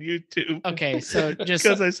so- on YouTube. okay, so just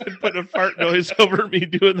Because I said putting a fart noise over me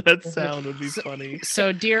doing that sound would be funny.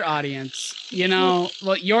 so dear audience,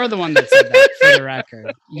 well, you're the one that said that for the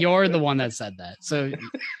record. You're the one that said that. So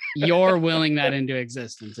you're willing that into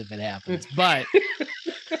existence if it happens. But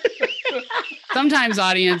sometimes,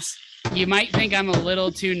 audience, you might think I'm a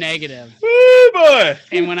little too negative. Woo boy!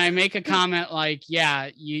 And when I make a comment like, yeah,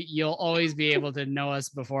 you'll always be able to know us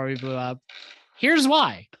before we blew up. Here's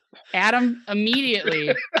why. Adam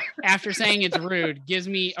immediately, after saying it's rude, gives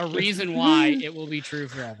me a reason why it will be true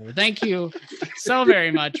forever. Thank you so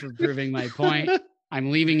very much for proving my point. I'm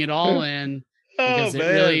leaving it all in because it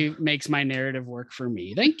really makes my narrative work for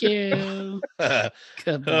me. Thank you.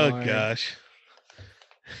 Good Oh Lord. gosh.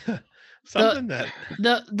 Something that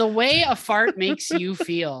The way a fart makes you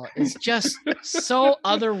feel is just so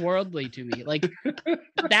otherworldly to me. Like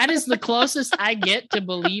that is the closest I get to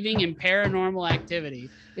believing in paranormal activity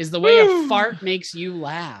is the way a fart makes you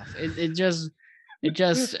laugh. It just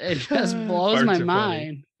blows Farts my are funny.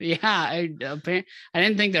 mind. Yeah, I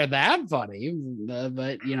didn't think they're that funny,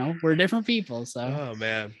 but we're different people, so oh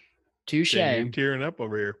man. touche. Dang, you're tearing up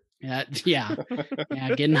over here. Yeah,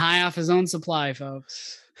 getting high off his own supply,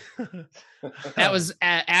 folks. That was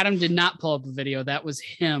Adam did not pull up a video. That was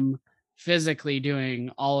him physically doing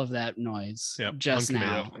all of that noise just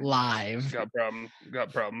now, uncommitted. live.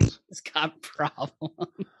 Got problems. It's got problems.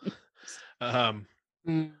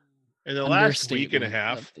 In the last week and a Understatement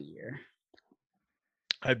half, of the year.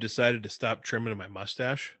 I've decided to stop trimming my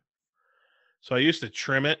mustache. So I used to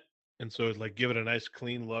trim it, and so it like give it a nice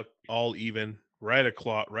clean look, all even, right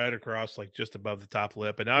across, like just above the top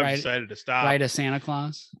lip. And now I've decided to stop. Right, a Santa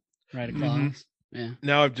Claus. Right, a Claus. Mhm. Yeah.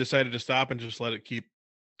 Now I've decided to stop and just let it keep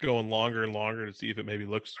going longer and longer to see if it maybe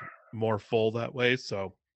looks more full that way.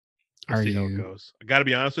 So we'll see how it goes. I got to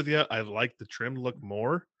be honest with you, I like the trimmed look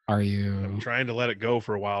more. I'm trying to let it go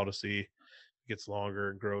for a while to see if it gets longer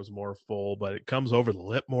and grows more full, but it comes over the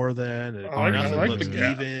lip more then. And I like looks the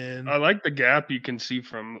gap. even. I like the gap you can see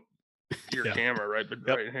from your Yeah. camera right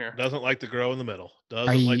here. Doesn't like to grow in the middle.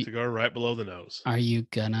 Doesn't like to go right below the nose. Are you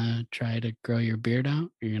gonna try to grow your beard out?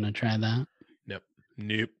 You're gonna try that?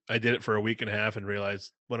 Nope. I did it for a week and a half and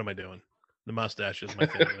realized, what am I doing? The mustache is my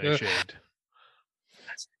thing, and I shaved.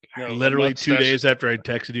 No, Literally 2 mustache- days after I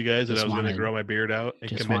texted you guys that I Just was going to wanted- grow my beard out and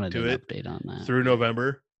Just commit wanted to an it update on that. through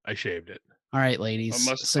November, I shaved it. All right, ladies.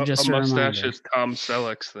 So a just a mustache reminder. is Tom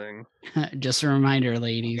Selleck's thing, Just a reminder,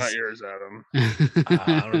 ladies. not yours, Adam.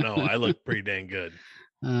 I don't know. I look pretty dang good.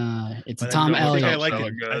 It's a But Tom I think Elliott. I like Selleck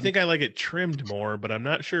it. good. I think I like it trimmed more, but I'm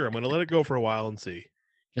not sure. I'm going to let it go for a while and see.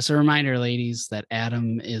 Just a reminder, ladies, that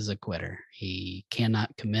Adam is a quitter. He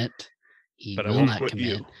cannot commit. He But I will won't not quit commit.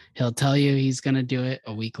 you. He'll tell you he's going to do it.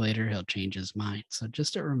 A week later, he'll change his mind. So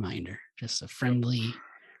just a reminder, just a friendly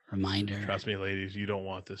reminder. Trust me, ladies, you don't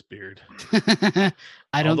want this beard.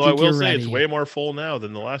 I don't Although think I will you're say ready. it's way more full now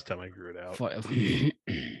than the last time I grew it out.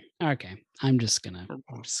 Okay, I'm just gonna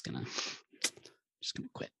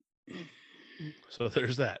quit. So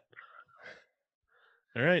there's that.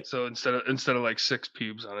 All right. So instead of like 6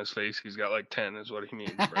 pubes on his face, he's got like 10, is what he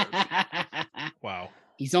means. Bro. Wow.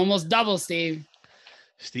 He's almost double, Steve.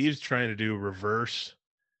 Steve's trying to do reverse.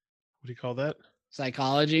 What do you call that?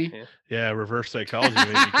 Psychology. Yeah, reverse psychology.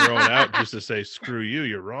 Maybe grow it out just to say, screw you,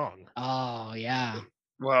 you're wrong. Oh yeah.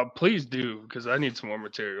 Well, please do, because I need some more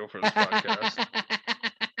material for this podcast.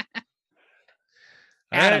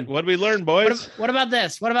 All right, Adam, what did we learn, boys? What about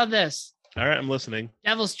this? What about this? All right, I'm listening.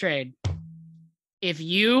 Devil's trade. If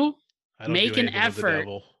you I don't make do an anything with the effort,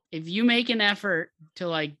 devil. if you make an effort to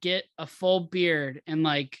like get a full beard and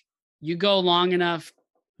like you go long enough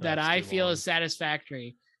that That's I too feel long. is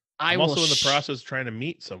satisfactory, I'm will also in the process of trying to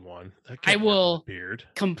meet someone. That I can't work with will- a beard.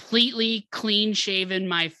 completely clean shaven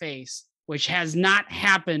my face, which has not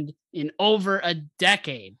happened in over a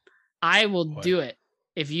decade. I will Boy. do it.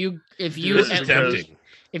 If you This This is is because- tempting.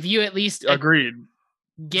 if you at least Agreed.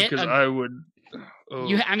 get Because a I would. Oh,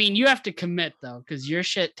 you have to commit though, because your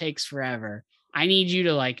shit takes forever. I need you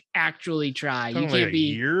to like actually try. You Talking can't like a be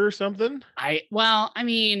year or something. I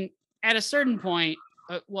mean, at a certain point,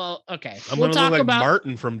 okay. I'm we'll gonna talk look like about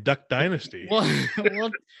Martin from Duck Dynasty.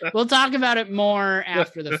 we'll talk about it more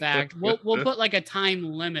after the fact. We'll put like a time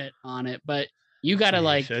limit on it, but you gotta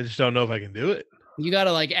like I just don't know if I can do it. you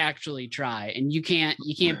gotta like actually try, and you can't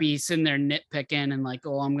be sitting there nitpicking and like,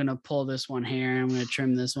 oh, I'm gonna pull this one hair, I'm gonna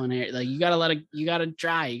trim this one hair. Like you gotta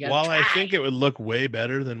try. You gotta While try. I think it would look way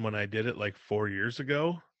better than when I did it like 4 years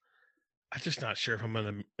ago, I'm just not sure if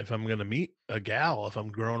I'm gonna meet a gal if I'm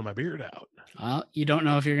growing my beard out. Well, you don't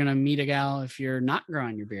know if you're gonna meet a gal if you're not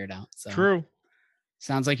growing your beard out. So True.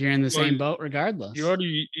 Sounds like you're in the same boat regardless. You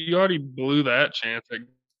already blew that chance at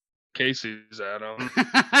Casey's, Adam.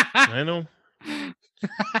 I know.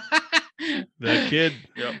 That kid.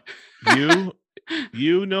 Yep.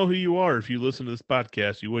 You know who you are. If you listen to this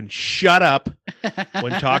podcast, you wouldn't shut up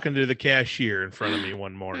when talking to the cashier in front of me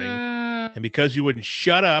one morning. And because you wouldn't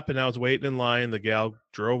shut up and I was waiting in line, the gal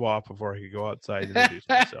drove off before I could go outside and introduce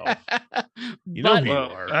myself. You know who you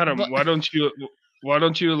are. Adam, why don't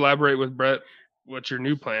you elaborate with Brett what your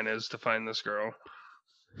new plan is to find this girl?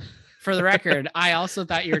 For the record, I also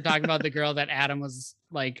thought you were talking about the girl that Adam was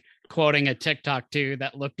like quoting a TikTok to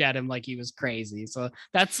that looked at him like he was crazy. So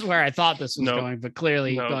that's where I thought this was going, but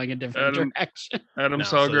clearly going a different direction. Adam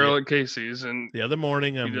saw a girl at Casey's, and the other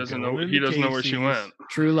morning he doesn't know where she went.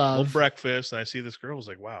 True love. Full breakfast, and I see this girl. I was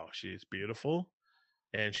like, wow, she's beautiful.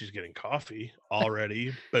 And she's getting coffee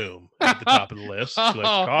already. Boom. At the top of the list. She likes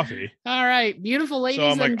coffee. All right. Beautiful ladies. So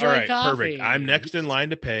I'm like, enjoy all right, coffee. perfect. I'm next in line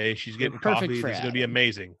to pay. She's getting coffee. This is going to be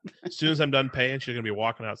amazing. As soon as I'm done paying, she's going to be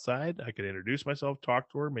walking outside. I could introduce myself,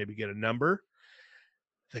 talk to her, maybe get a number.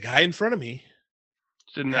 The guy in front of me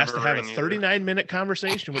has to have a 39-minute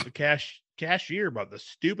conversation with the cashier about the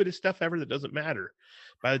stupidest stuff ever that doesn't matter.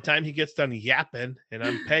 By the time he gets done yapping and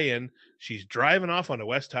I'm paying, she's driving off on the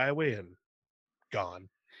West Highway and gone.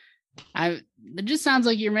 It just sounds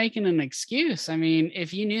like you're making an excuse. I mean,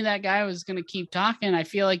 if you knew that guy was going to keep talking, I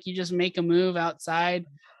feel like you just make a move outside,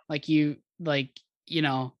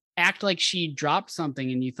 act like she dropped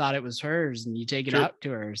something and you thought it was hers and you take it out to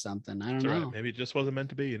her or something. I don't know. Right. Maybe it just wasn't meant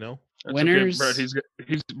to be, That's winners. Okay,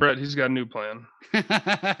 Brett, he's got a new plan.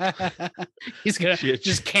 He's gonna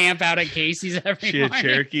just camp out at Casey's every morning. She had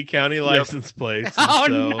Cherokee County license plates.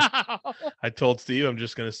 No! I told Steve I'm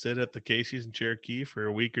just gonna sit at the Casey's in Cherokee for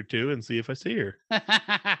a week or two and see if I see her. and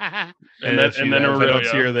if I don't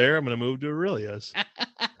see her there, I'm gonna move to Aurelia's.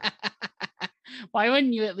 Why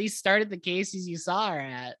wouldn't you at least start at the Casey's you saw her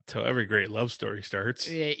at? So every great love story starts.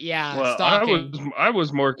 Yeah. Well, I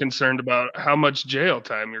was more concerned about how much jail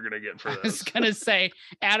time you're gonna get for this. I was gonna say,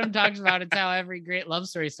 Adam talks about it's how every great love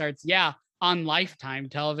story starts. Yeah, on Lifetime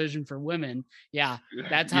television for women. Yeah,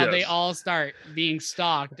 that's how they all start being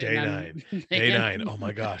stalked. Day 9. Oh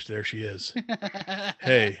my gosh, there she is.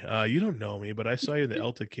 Hey, you don't know me, but I saw you in the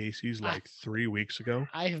Elta Casey's like 3 weeks ago.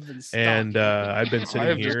 I have been stalking. And I've been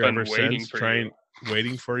sitting here ever since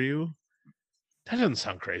waiting for you. That doesn't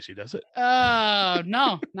sound crazy, does it? Oh,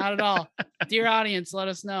 no, not at all. Dear audience, let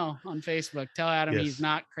us know on Facebook. Tell Adam he's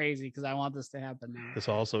not crazy because I want this to happen now. This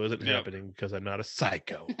also isn't happening because I'm not a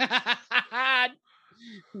psycho.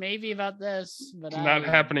 Maybe about this, but it's not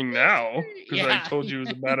happening now because I told you it was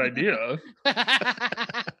a bad idea.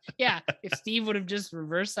 Yeah, if Steve would have just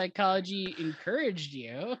reverse psychology encouraged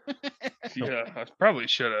you. Yeah, I probably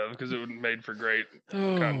should have because it would have made for great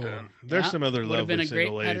content. There's some other lovely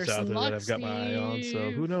single ladies out there that I've got my eye on, so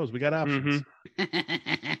who knows? We got options.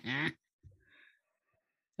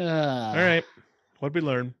 All right, what'd we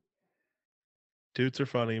learn? Toots are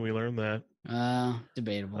funny. We learned that.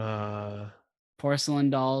 Debatable. Porcelain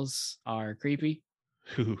dolls are creepy.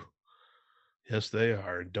 Yes, they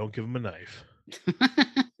are. Don't give them a knife.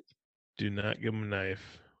 Do not give them a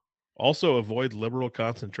knife. Also, avoid liberal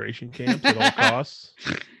concentration camps at all costs.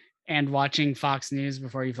 And watching Fox News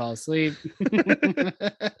before you fall asleep.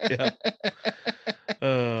 Yeah.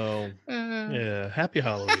 Oh, yeah. Happy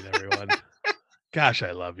Halloween, everyone. Gosh,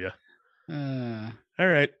 I love you. All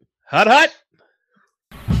right. Hot.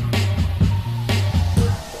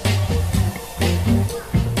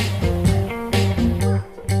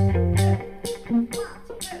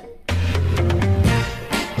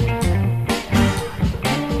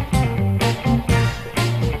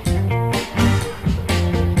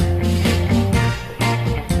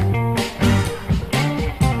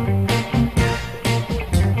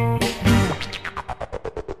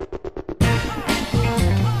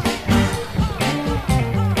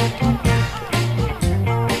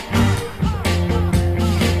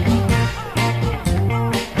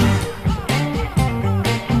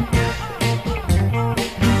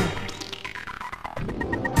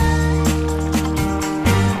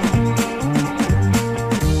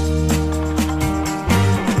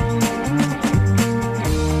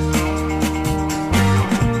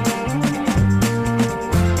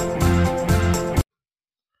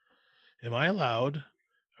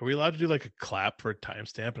 Are we allowed to do like a clap for a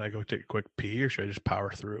timestamp and I go take a quick pee, or should I just power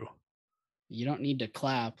through? You don't need to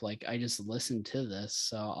clap. Like, I just listened to this,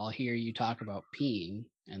 so I'll hear you talk about peeing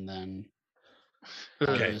and then.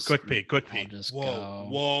 Okay, quick pee. Just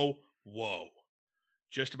whoa.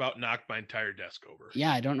 Just about knocked my entire desk over.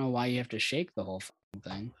 Yeah, I don't know why you have to shake the whole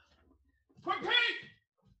thing. Quick pee!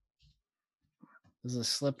 This is a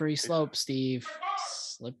slippery slope, Steve.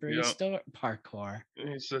 Slippery parkour.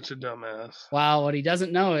 He's such a dumbass. Wow, what he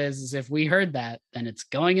doesn't know is if we heard that, then it's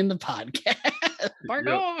going in the podcast.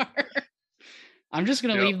 Parkour. Yep. I'm just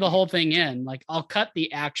gonna leave the whole thing in. Like, I'll cut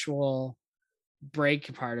the actual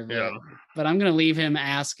break part of it, but I'm gonna leave him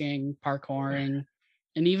asking, parkouring,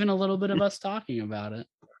 and even a little bit of us talking about it.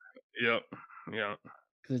 Yep.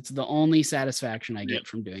 Because it's the only satisfaction I get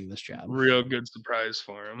from doing this job. Real good surprise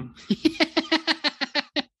for him.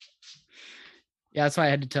 Yeah, that's why I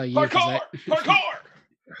had to tell you. Parkour!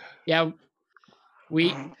 Yeah,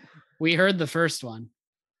 we heard the first one.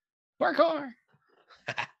 Parkour.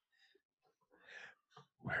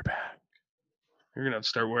 We're back. You're gonna have to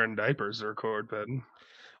start wearing diapers to record, but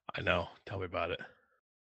I know. Tell me about it.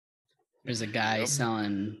 There's a guy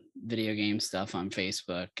selling video game stuff on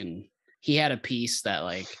Facebook, and he had a piece that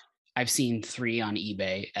like I've seen 3 on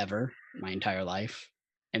eBay ever my entire life.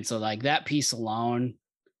 And so like that piece alone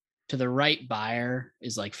to the right buyer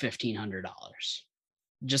is like $1,500.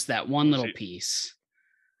 Just that one little piece.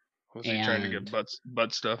 Was he trying to get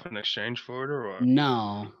butt stuff in exchange for it, or what?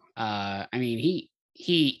 No. I mean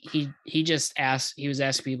he just asked, he was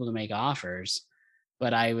asking people to make offers,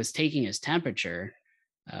 but I was taking his temperature.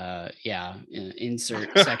 Insert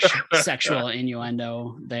sexual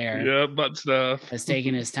innuendo there. Yeah, butt stuff. I was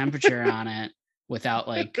taking his temperature on it without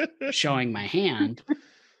like showing my hand.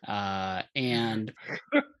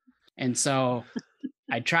 And so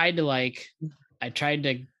I tried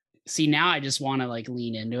to see, now I just want to like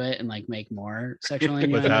lean into it and like make more sexual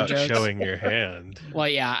innuendo without jokes. Showing your hand. Well,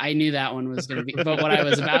 yeah, I knew that one was going to be, but what I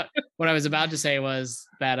was about to say was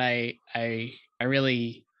that I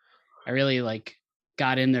really like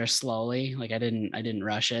got in there slowly. Like I didn't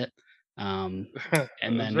rush it. And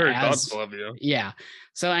then very thoughtful of you. Yeah.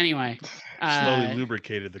 So anyway, slowly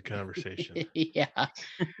lubricated the conversation. Yeah.